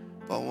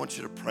 But I want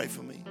you to pray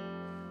for me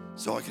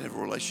so I can have a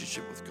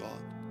relationship with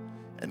God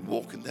and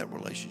walk in that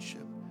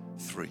relationship.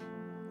 3,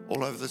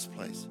 all over this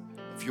place.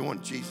 If you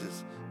want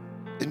Jesus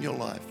in your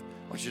life,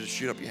 I want you to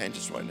shoot up your hand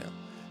just right now.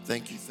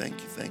 Thank you, thank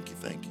you, thank you,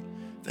 thank you.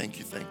 Thank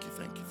you, thank you,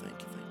 thank you, thank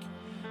you, thank you.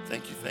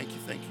 Thank you, thank you,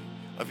 thank you.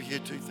 Over here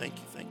too, thank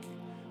you, thank you.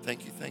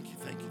 Thank you, thank you,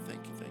 thank you,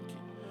 thank you, thank you.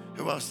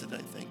 Who else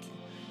today? Thank you.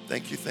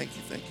 Thank you, thank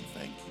you, thank you,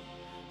 thank you.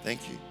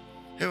 Thank you.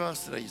 Who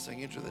else today? You're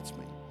saying, Andrew, that's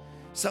me.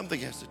 Something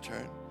has to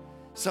turn.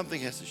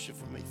 Something has to shift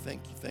for me.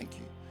 Thank you, thank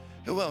you.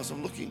 Who else?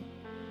 I'm looking.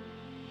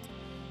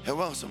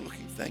 Who else? I'm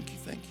looking. Thank you,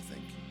 thank you,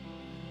 thank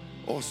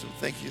you. Awesome.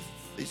 Thank you.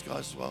 These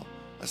guys as well.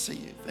 I see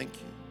you. Thank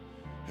you.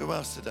 Who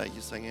else today?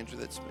 You're saying, Andrew,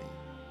 that's me.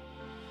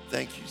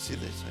 Thank you. See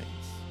their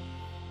hands.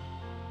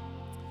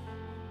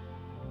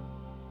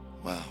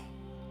 Wow.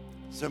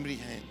 So many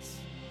hands.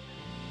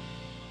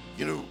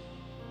 You know,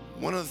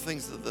 one of the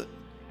things that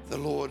the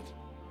Lord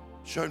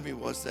showed me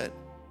was that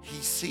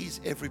He sees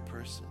every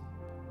person.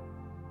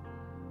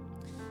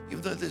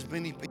 Even though there's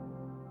many people.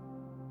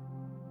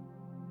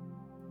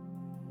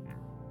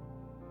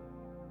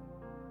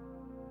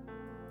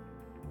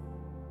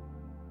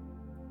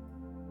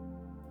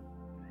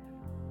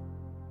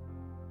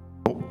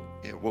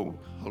 Whoa,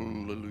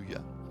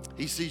 hallelujah.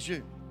 He sees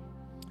you.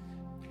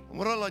 And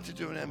what I like to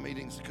do in our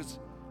meetings, because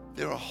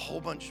there are a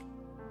whole bunch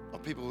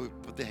of people who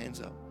put their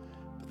hands up,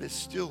 but there's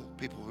still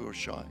people who are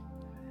shy.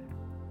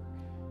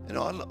 And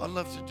I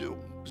love to do it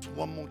just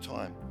one more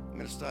time. I'm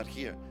going to start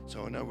here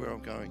so I know where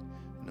I'm going.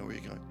 I know where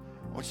you're going.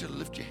 I want you to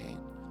lift your hand.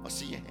 I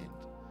see your hand.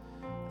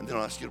 And then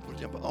I'll ask you to put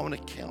it down. But I want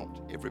to count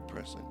every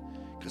person.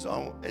 Because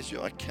as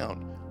I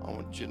count, I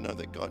want you to know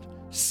that God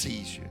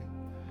sees you.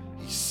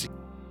 He sees.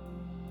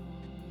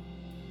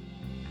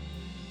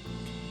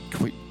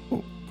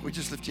 Can we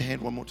just lift your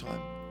hand one more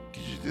time?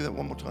 Could you do that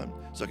one more time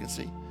so I can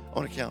see? I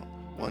want to count.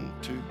 1,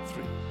 2,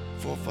 3,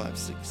 4, 5,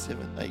 6,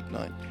 7, 8,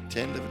 9,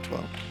 10, 11,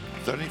 12,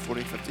 13,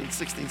 14, 15,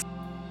 16,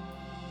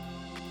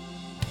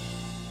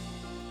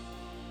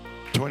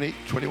 20,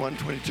 21,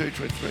 22,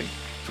 23,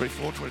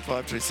 24,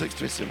 25, 26,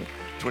 27,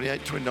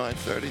 28, 29,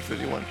 30,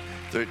 31,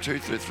 32,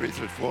 33,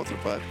 34,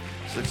 35,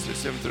 36,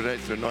 37, 38,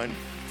 39,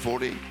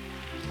 40,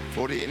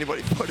 40.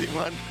 Anybody?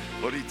 41,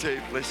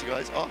 42. Bless you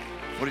guys. Oh,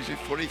 42,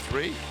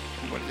 43.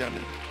 Anybody down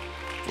there?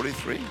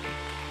 43,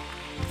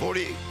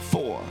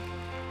 44.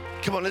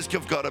 Come on, let's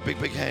give God a big,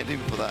 big hand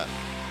even for that.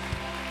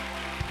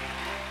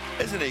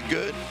 Isn't He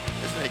good?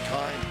 Isn't He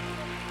kind?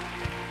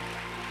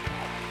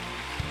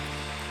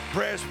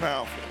 Prayer is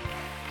powerful.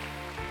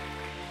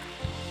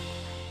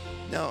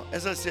 Now,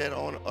 as I said,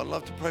 I'd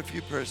love to pray for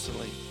you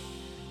personally.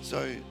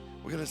 So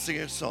we're going to sing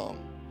a song.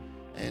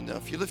 And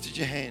if you lifted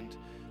your hand,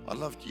 I'd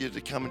love you to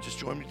come and just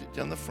join me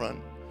down the front.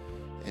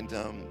 And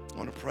I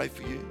want to pray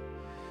for you.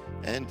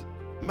 And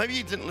maybe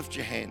you didn't lift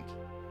your hand,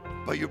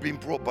 but you've been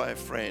brought by a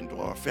friend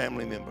or a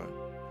family member.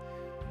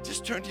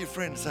 Just turn to your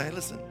friend and say, hey,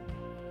 listen,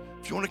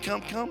 if you want to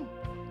come, come.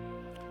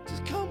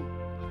 Just come.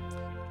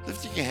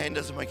 Lifting your hand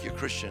doesn't make you a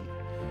Christian.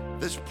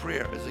 This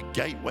prayer is a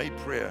gateway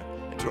prayer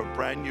into a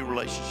brand new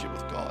relationship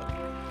with God.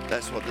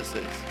 That's what this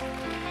is.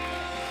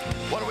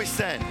 Why don't we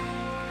stand?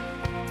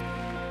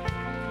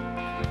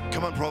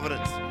 Come on,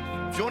 Providence.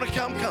 If you want to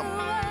come, come.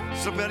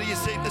 Slip out of your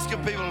seat. Let's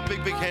give people a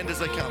big, big hand as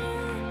they come.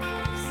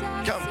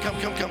 Come, come,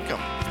 come, come,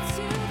 come. If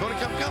you want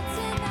to come, come.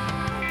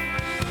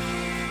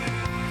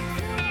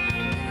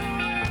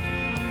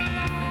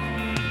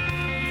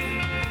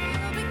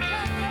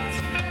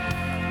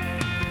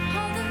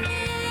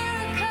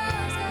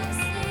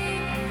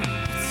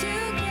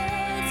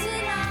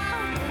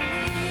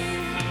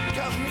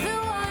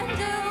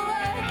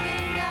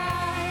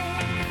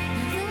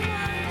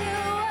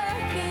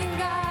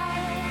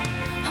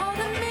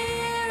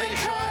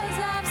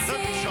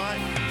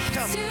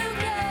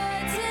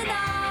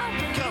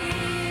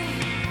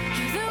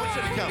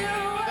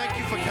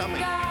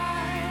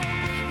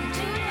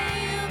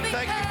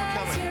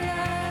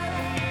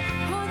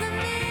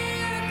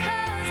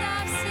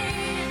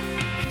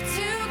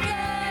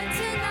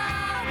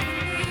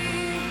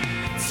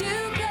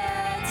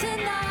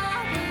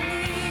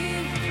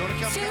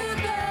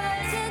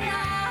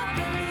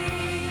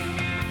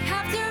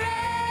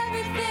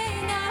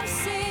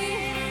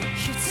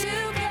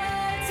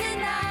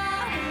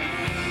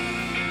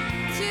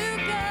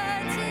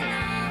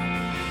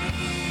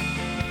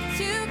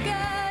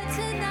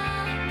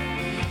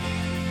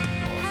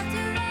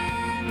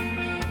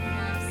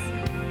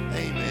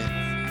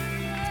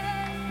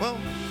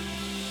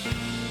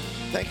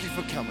 Thank you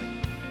for coming.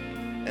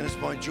 And it's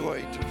my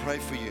joy to pray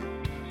for you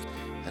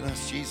and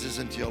ask Jesus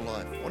into your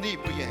life. Why don't you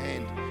put your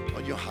hand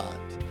on your heart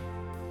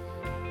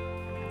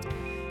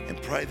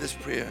and pray this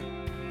prayer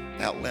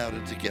out loud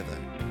and together.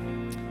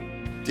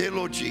 Dear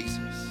Lord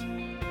Jesus,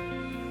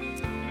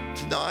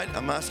 tonight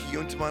I'm asking you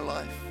into my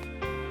life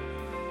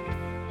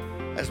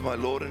as my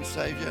Lord and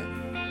Savior.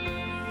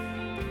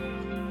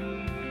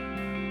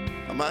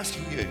 I'm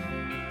asking you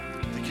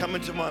to come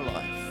into my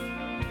life,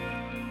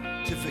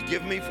 to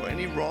forgive me for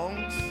any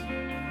wrongs,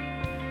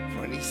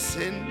 for any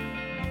sin,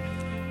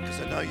 because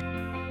I know you.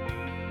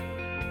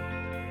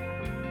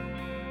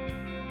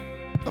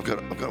 I've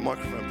got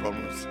microphone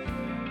problems.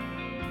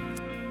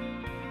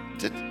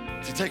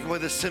 To take away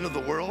the sin of the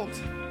world,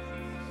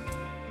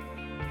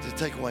 to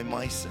take away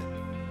my sin.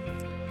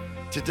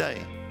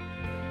 Today,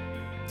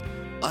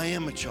 I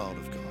am a child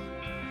of God.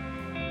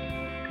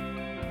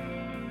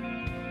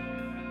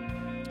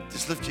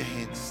 Just lift your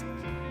hands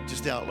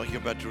just out like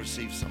you're about to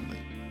receive something.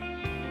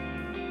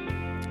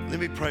 Let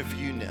me pray for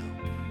you now.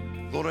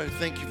 Lord, I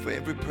thank you for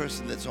every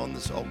person that's on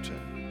this altar.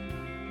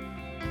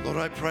 Lord,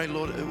 I pray,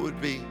 Lord, it would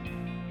be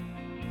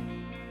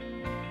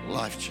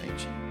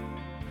life-changing,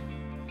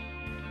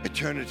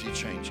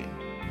 eternity-changing.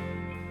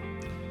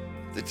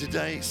 That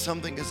today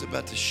something is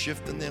about to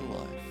shift in their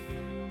life.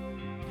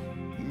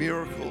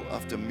 Miracle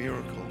after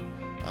miracle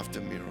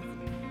after miracle.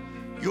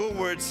 Your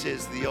word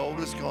says the old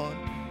is gone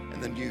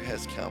and the new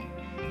has come.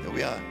 That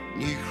we are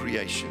new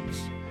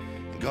creations.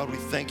 And God, we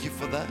thank you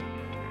for that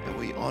and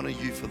we honor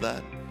you for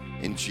that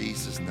in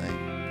Jesus' name.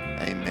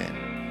 Amen.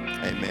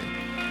 Amen.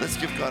 Let's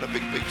give God a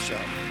big, big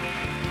shout.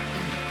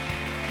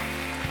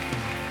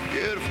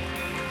 Beautiful.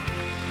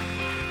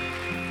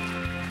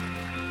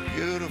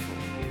 Beautiful.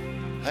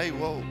 Hey,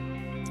 whoa.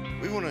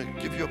 We want to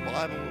give you a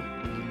Bible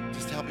and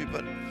just help you,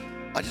 but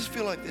I just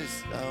feel like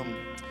there's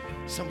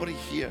somebody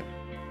here.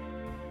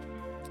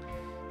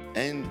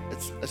 And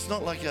it's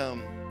not like, I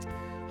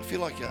feel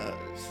like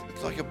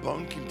it's like a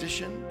bone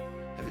condition.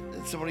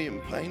 Is somebody in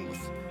pain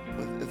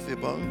with their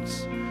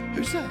bones?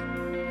 Who's that?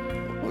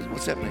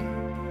 What's happening?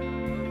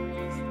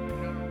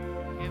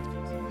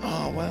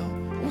 Oh, wow.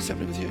 What's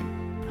happening with you?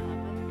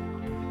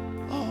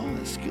 Oh,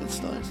 that's good.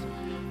 That's nice.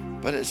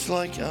 But it's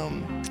like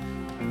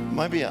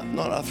maybe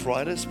not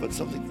arthritis, but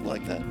something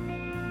like that.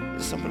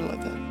 Is somebody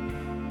like that?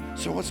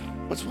 So what's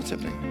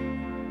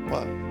happening?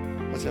 What?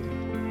 What's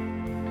happening?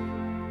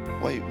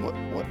 Wait, what?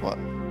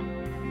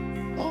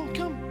 Oh,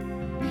 come.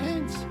 Your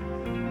hands.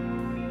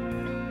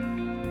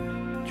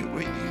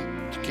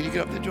 Can you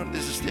get up there?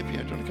 There's a step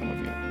here. Do you want to come up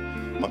here?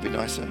 Might be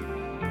nicer.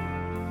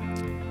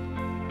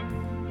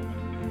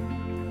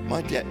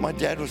 My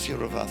dad was here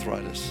with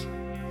arthritis.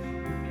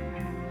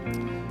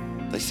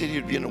 They said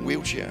he'd be in a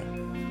wheelchair.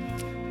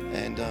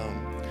 And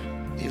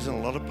he was in a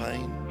lot of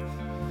pain.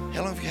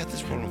 How long have you had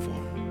this problem for?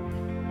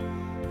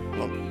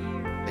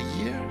 A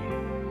year?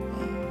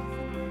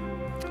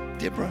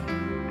 Deborah.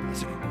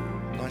 That's a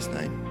nice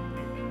name.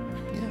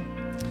 Yeah.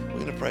 We're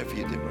going to pray for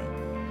you, Deborah.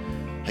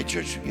 Hey,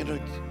 church,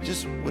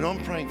 just when I'm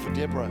praying for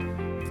Deborah,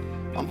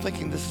 I'm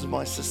thinking this is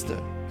my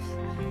sister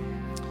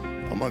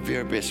or my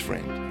very best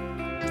friend.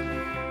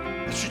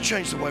 It should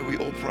change the way we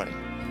all pray.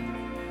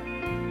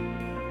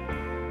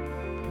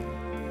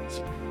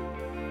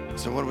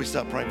 So why don't we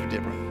start praying for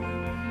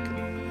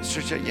Deborah?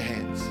 Stretch out your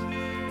hands.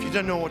 If you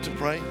don't know what to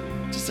pray,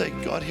 just say,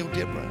 God, heal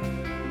Deborah.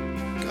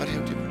 God,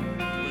 heal Deborah.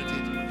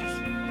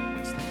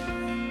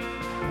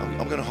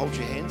 I'm going to hold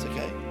your hands,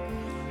 okay?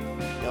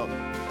 Now,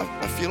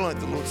 I feel like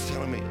the Lord's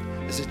telling me,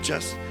 is it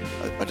just,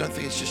 I don't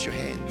think it's just your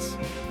hands.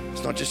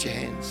 It's not just your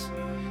hands.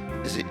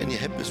 Is it in your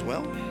hip as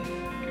well?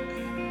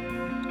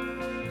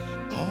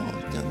 Oh,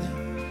 down there.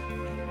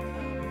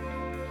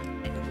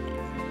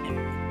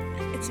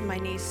 It's in my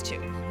knees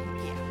too.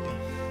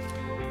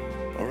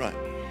 All right.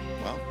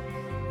 Well,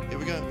 here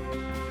we go.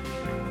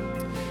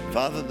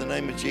 Father, in the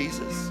name of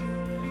Jesus,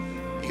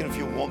 you're going to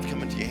feel warmth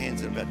come into your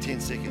hands in about 10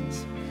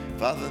 seconds.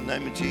 Father, in the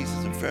name of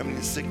Jesus, infirmity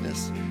and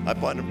sickness, I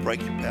bind and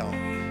break your power.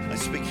 I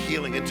speak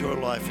healing into her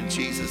life in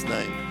Jesus'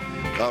 name.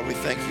 God, we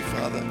thank you,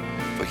 Father,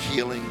 for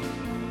healing,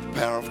 the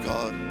power of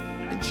God,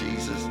 in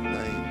Jesus'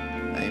 name.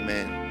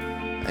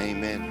 Amen.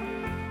 Amen.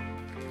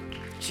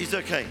 She's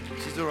okay.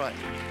 She's all right.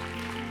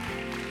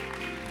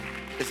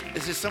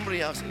 Is there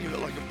somebody else, you've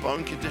got like a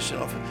bone condition,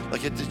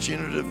 like a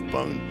degenerative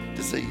bone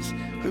disease?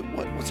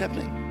 What's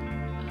happening?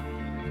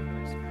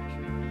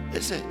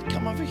 Is it?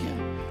 Come over here.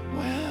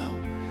 Wow.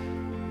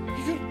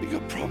 You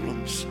got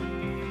problems.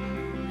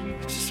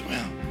 Just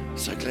wow.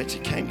 So glad you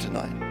came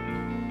tonight.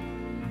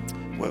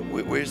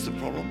 Where's the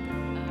problem?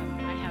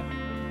 I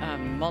have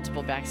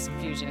multiple back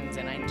fusions,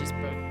 and I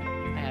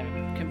have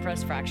a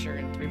compressed fracture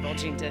and 3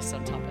 bulging discs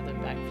on top of the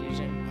back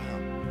fusion. Wow.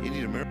 You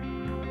need a miracle.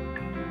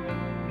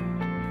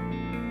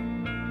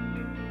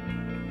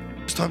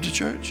 First time to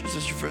church? Is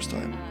this your first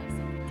time?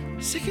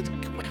 Second.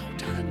 Well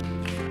done.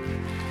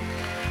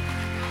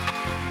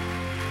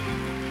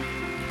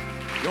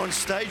 You're on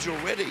stage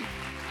already.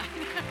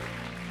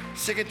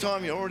 Second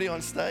time, you're already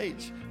on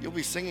stage. You'll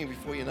be singing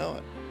before you know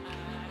it.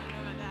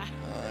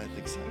 I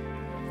think so.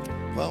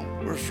 Well,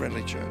 we're a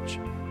friendly church.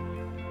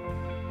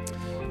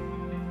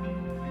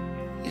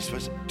 You're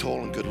supposed to be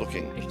tall and good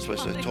looking. You're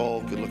supposed to be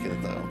tall, good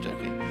looking. No, I'm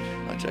joking.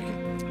 I'm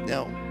joking.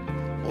 Now,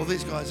 all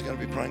these guys are going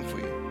to be praying for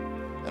you,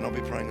 and I'll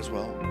be praying as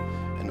well.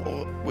 And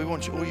all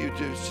you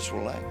do is just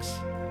relax.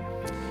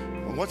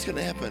 And what's going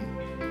to happen?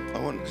 I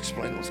want to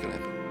explain what's going to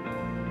happen.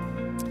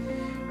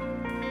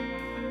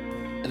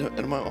 And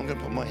I'm going to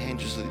put my hand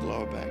just at the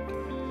lower back,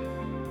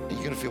 and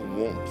you're going to feel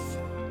warmth,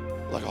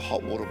 like a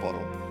hot water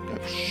bottle, go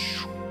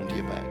into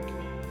your back.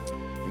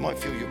 You might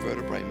feel your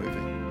vertebrae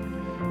moving.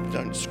 But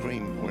don't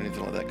scream or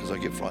anything like that, because I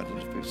get frightened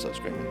if people start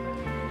screaming.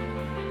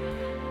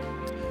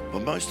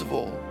 But most of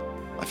all,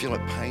 I feel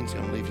like pain's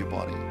going to leave your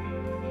body.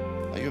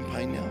 Are you in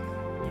pain now?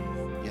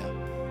 Yeah.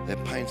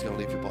 That pain's going to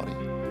leave your body.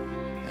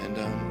 And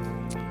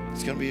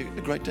it's going to be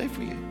a great day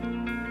for you.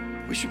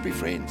 We should be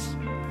friends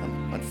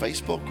on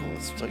Facebook or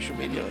social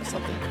media or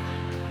something.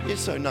 You're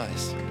so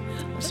nice.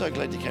 I'm so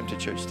glad you came to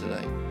church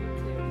today.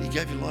 You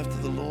gave your life to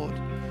the Lord.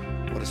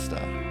 What a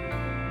start.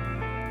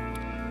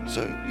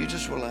 So you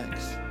just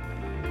relax.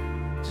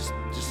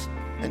 Just,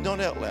 and not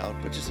out loud,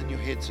 but just in your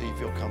head so you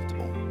feel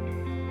comfortable.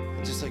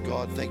 And just say,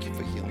 God, thank you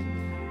for healing me.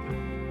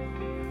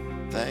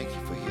 Thank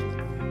you for healing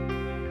me.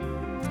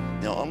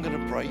 Now I'm going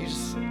to pray. You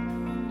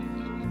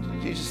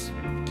just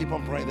keep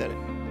on praying that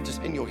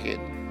just in your head.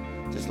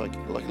 Just like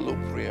a little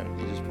prayer.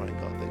 You're just praying,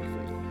 God, thank you for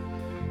healing.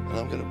 And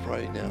I'm going to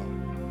pray now.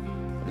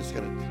 I'm just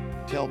going to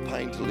tell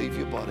pain to leave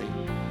your body.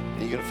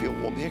 And you're going to feel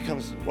warmth. Here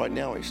comes right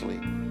now, actually.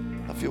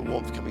 I feel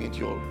warmth coming into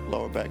your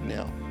lower back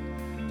now.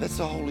 That's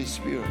the Holy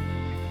Spirit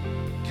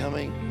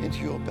coming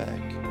into your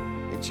back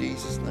in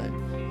Jesus' name.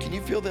 Can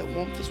you feel that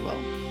warmth as well?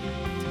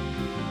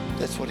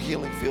 That's what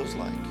healing feels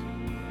like.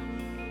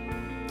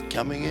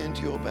 Coming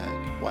into your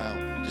back. Wow,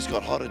 just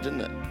got hotter,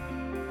 didn't it?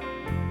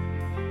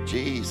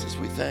 Jesus,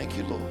 we thank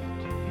you, Lord,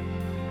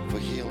 for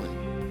healing.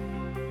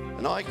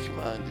 And I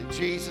command in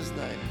Jesus'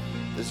 name,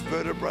 this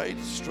vertebrae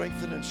to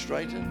strengthen and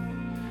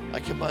straighten. I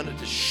command it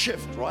to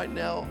shift right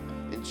now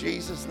in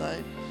Jesus'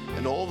 name,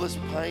 and all this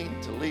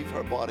pain to leave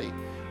her body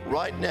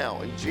right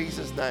now in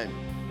Jesus' name.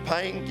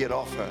 Pain, get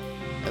off her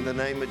in the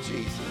name of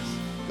Jesus.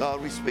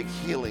 God, we speak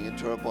healing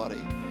into her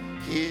body,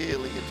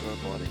 healing into her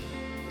body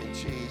in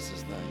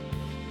Jesus' name.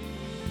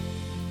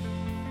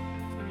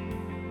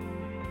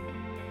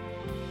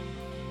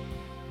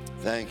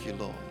 Thank you,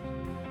 Lord.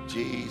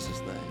 Jesus'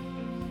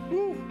 name.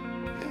 Woo.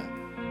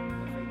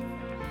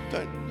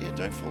 Yeah.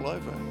 Don't fall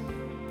over.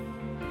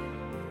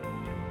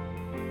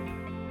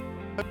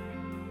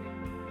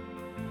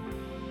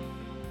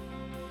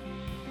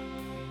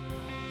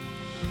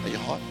 Are you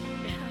hot?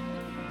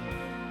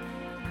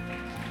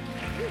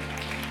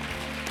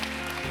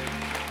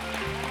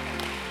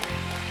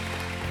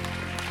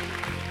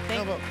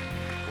 No,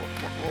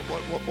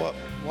 but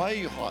why are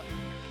you hot?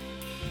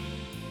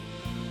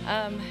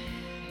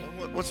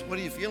 What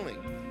are you feeling?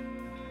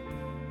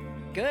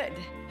 Good.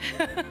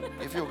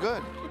 You feel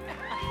good?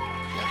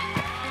 No.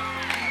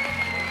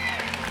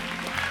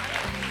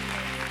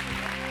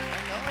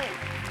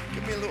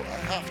 Give me a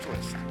half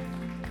twist.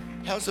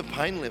 How's the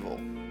pain level?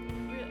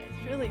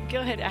 It's really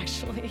good,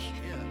 actually.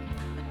 Yeah.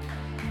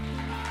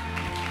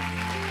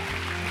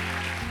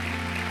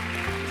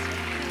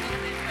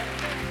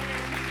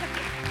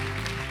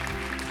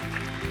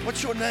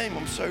 What's your name?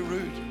 I'm so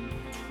rude.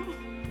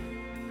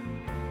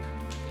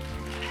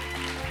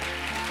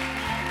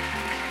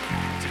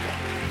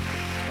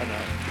 I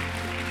know.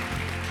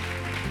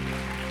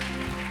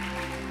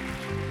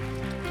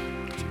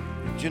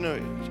 Do you know?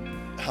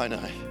 I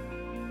know.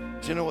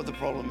 Do you know what the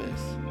problem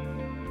is?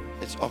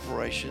 It's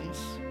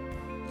operations.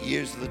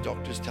 Years of the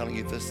doctors telling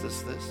you this.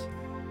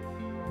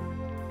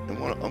 And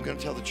what I'm going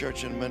to tell the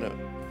church in a minute.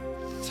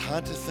 It's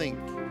hard to think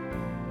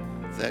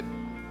that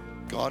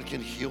God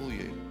can heal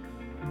you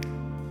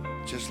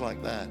just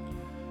like that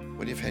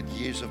when you've had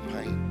years of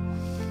pain.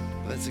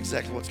 But that's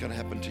exactly what's going to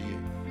happen to you.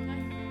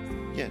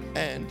 Yeah,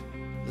 and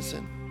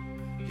listen,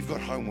 you've got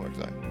homework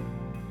though.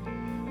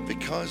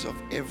 Because of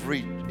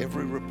every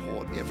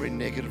report, every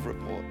negative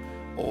report,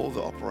 all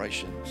the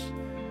operations,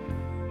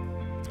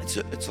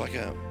 it's like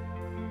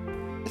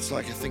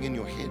a thing in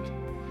your head.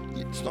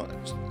 It's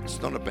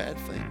not a bad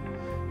thing.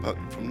 But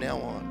from now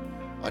on,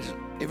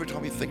 every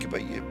time you think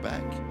about your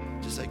back,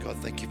 just say, God,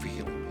 thank you for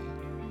healing me.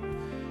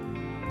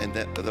 And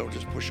that'll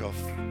just push off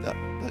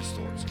those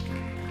thoughts.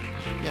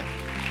 Yeah.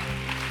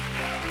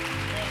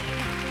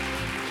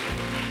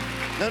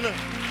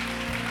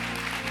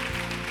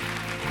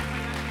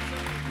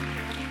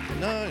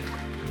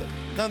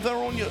 No, they're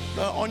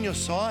on your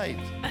side.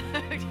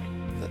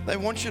 They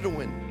want you to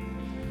win.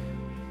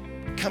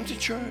 Come to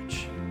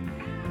church.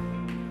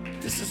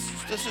 This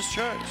is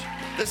church.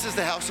 This is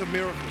the house of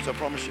miracles, I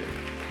promise you.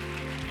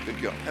 Good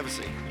girl. Have a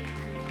seat.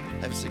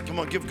 Have a seat. Come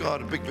on, give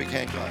God a big, big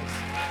hand, guys.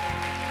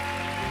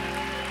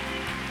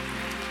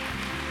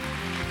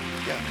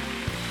 Yeah.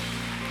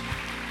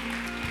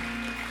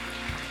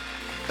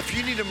 If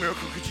you need a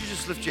miracle, could you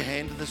just lift your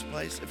hand to this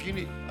place? If you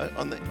need,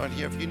 on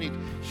here, if you need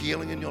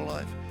healing in your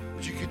life,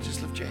 would you could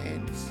just lift your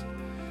hands?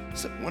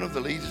 So one of the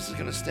leaders is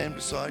going to stand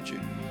beside you,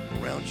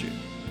 around you.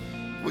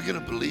 We're going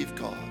to believe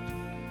God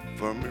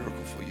for a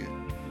miracle for you.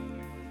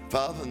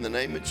 Father, in the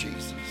name of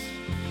Jesus,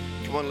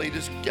 come on,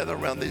 leaders, gather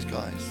around these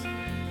guys.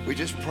 We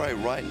just pray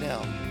right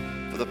now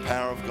for the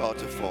power of God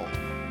to fall.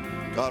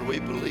 God, we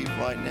believe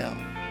right now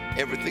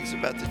everything's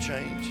about to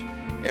change.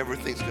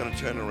 Everything's going to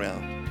turn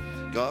around.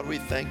 God, we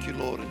thank you,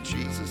 Lord, in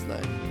Jesus'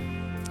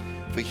 name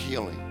for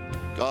healing.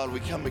 God, we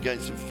come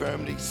against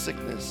infirmity,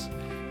 sickness,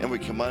 and we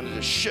command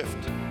a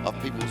shift of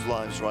people's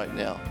lives right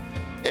now.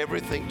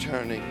 Everything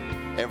turning,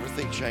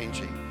 everything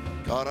changing.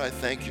 God, I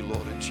thank you,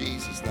 Lord, in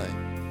Jesus'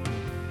 name.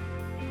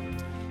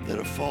 Let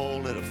it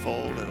fall, let it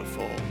fall, let it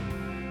fall.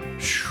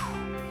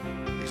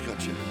 He's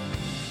got you.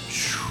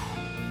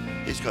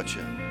 He's got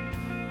you.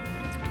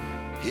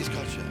 He's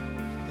got you.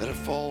 Let it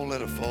fall,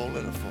 let it fall,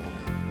 let it fall.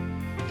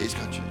 He's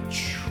got you.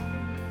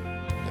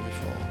 Let me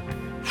fall.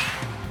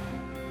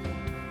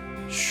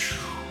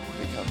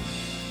 Here it comes.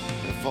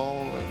 Let it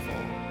fall, let it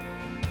fall.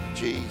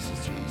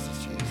 Jesus, Jesus,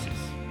 Jesus.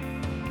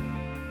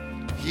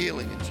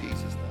 Healing in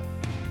Jesus' name.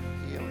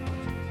 Healing in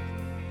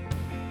Jesus'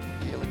 name.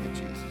 Healing in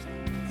Jesus'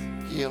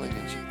 name. Healing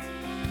in Jesus'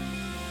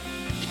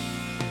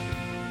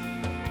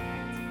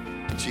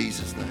 name. In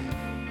Jesus' name.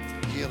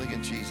 Healing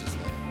in Jesus'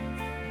 name.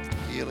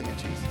 Healing in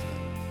Jesus' name.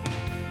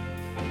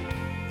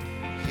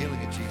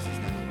 Healing in Jesus'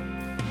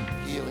 name.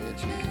 Healing in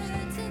Jesus'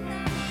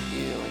 name.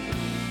 Healing in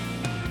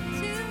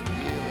Jesus' name.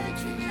 Healing in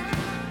Jesus' name.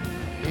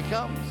 Here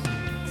comes.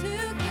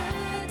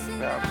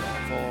 Now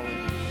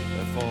falling.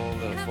 Let it fall,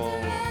 let it fall,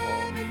 let it fall.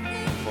 Let it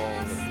fall,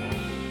 let it fall.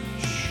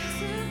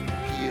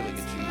 Healing in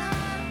Jesus' name.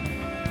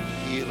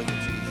 Healing in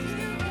Jesus'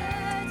 name.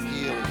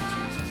 Healing in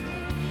Jesus'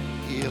 name.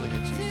 Healing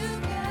in Jesus'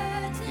 name.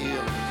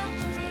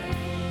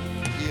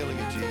 Healing in Jesus' name. Healing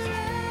in Jesus'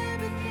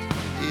 name.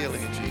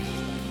 Healing in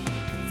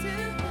Jesus'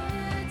 name.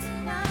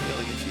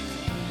 Healing in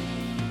Jesus'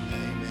 name.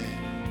 Amen.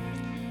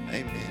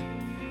 Amen.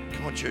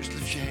 Come on, church,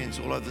 lift your hands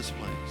all over this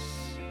place.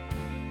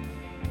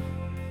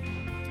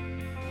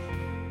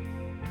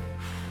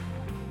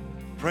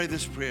 Pray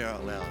this prayer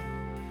out loud.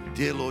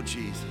 Dear Lord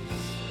Jesus,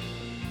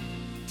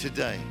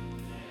 today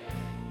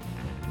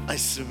I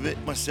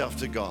submit myself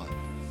to God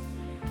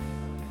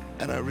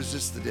and I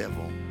resist the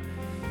devil.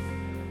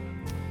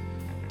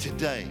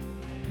 Today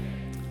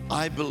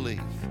I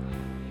believe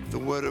the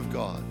word of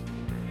God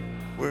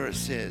where it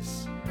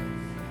says,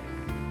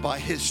 by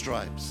his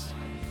stripes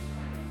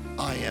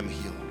I am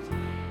healed.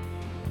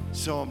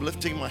 So I'm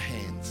lifting my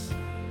hands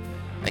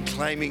and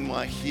claiming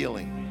my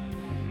healing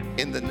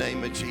in the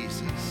name of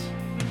Jesus.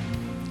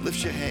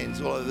 Lift your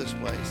hands all over this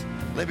place.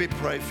 Let me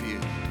pray for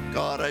you.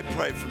 God, I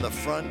pray from the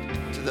front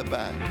to the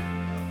back.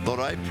 Lord,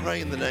 I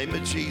pray in the name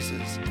of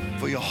Jesus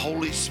for your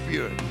Holy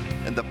Spirit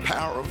and the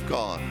power of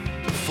God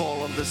to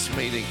fall on this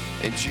meeting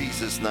in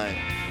Jesus' name.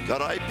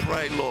 God, I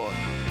pray, Lord,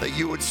 that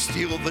you would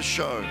steal the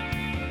show,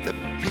 that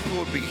people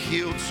would be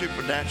healed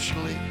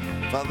supernaturally,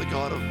 Father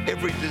God, of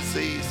every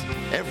disease,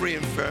 every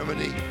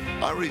infirmity.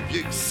 I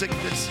rebuke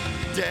sickness,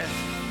 death,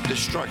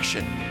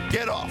 destruction.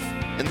 Get off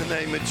in the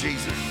name of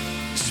Jesus.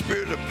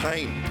 Spirit of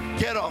pain,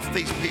 get off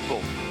these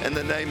people in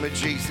the name of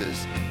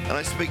Jesus. And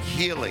I speak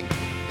healing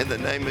in the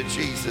name of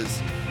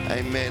Jesus.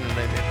 Amen and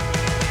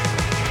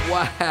amen.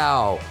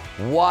 Wow,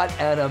 what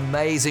an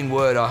amazing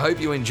word. I hope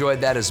you enjoyed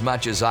that as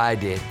much as I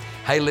did.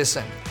 Hey,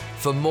 listen,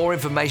 for more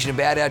information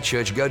about our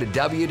church, go to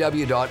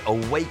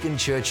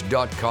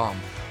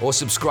www.awakenchurch.com or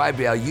subscribe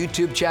to our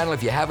YouTube channel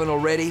if you haven't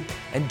already,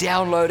 and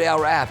download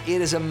our app. It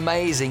is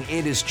amazing.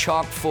 It is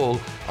chock full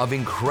of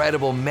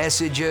incredible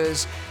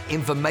messages,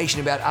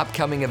 information about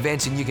upcoming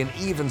events, and you can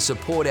even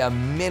support our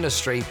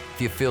ministry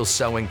if you feel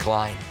so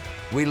inclined.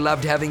 We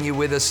loved having you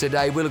with us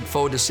today. We look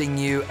forward to seeing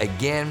you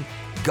again.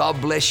 God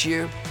bless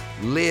you.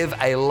 Live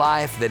a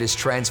life that is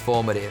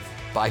transformative.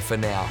 Bye for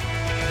now.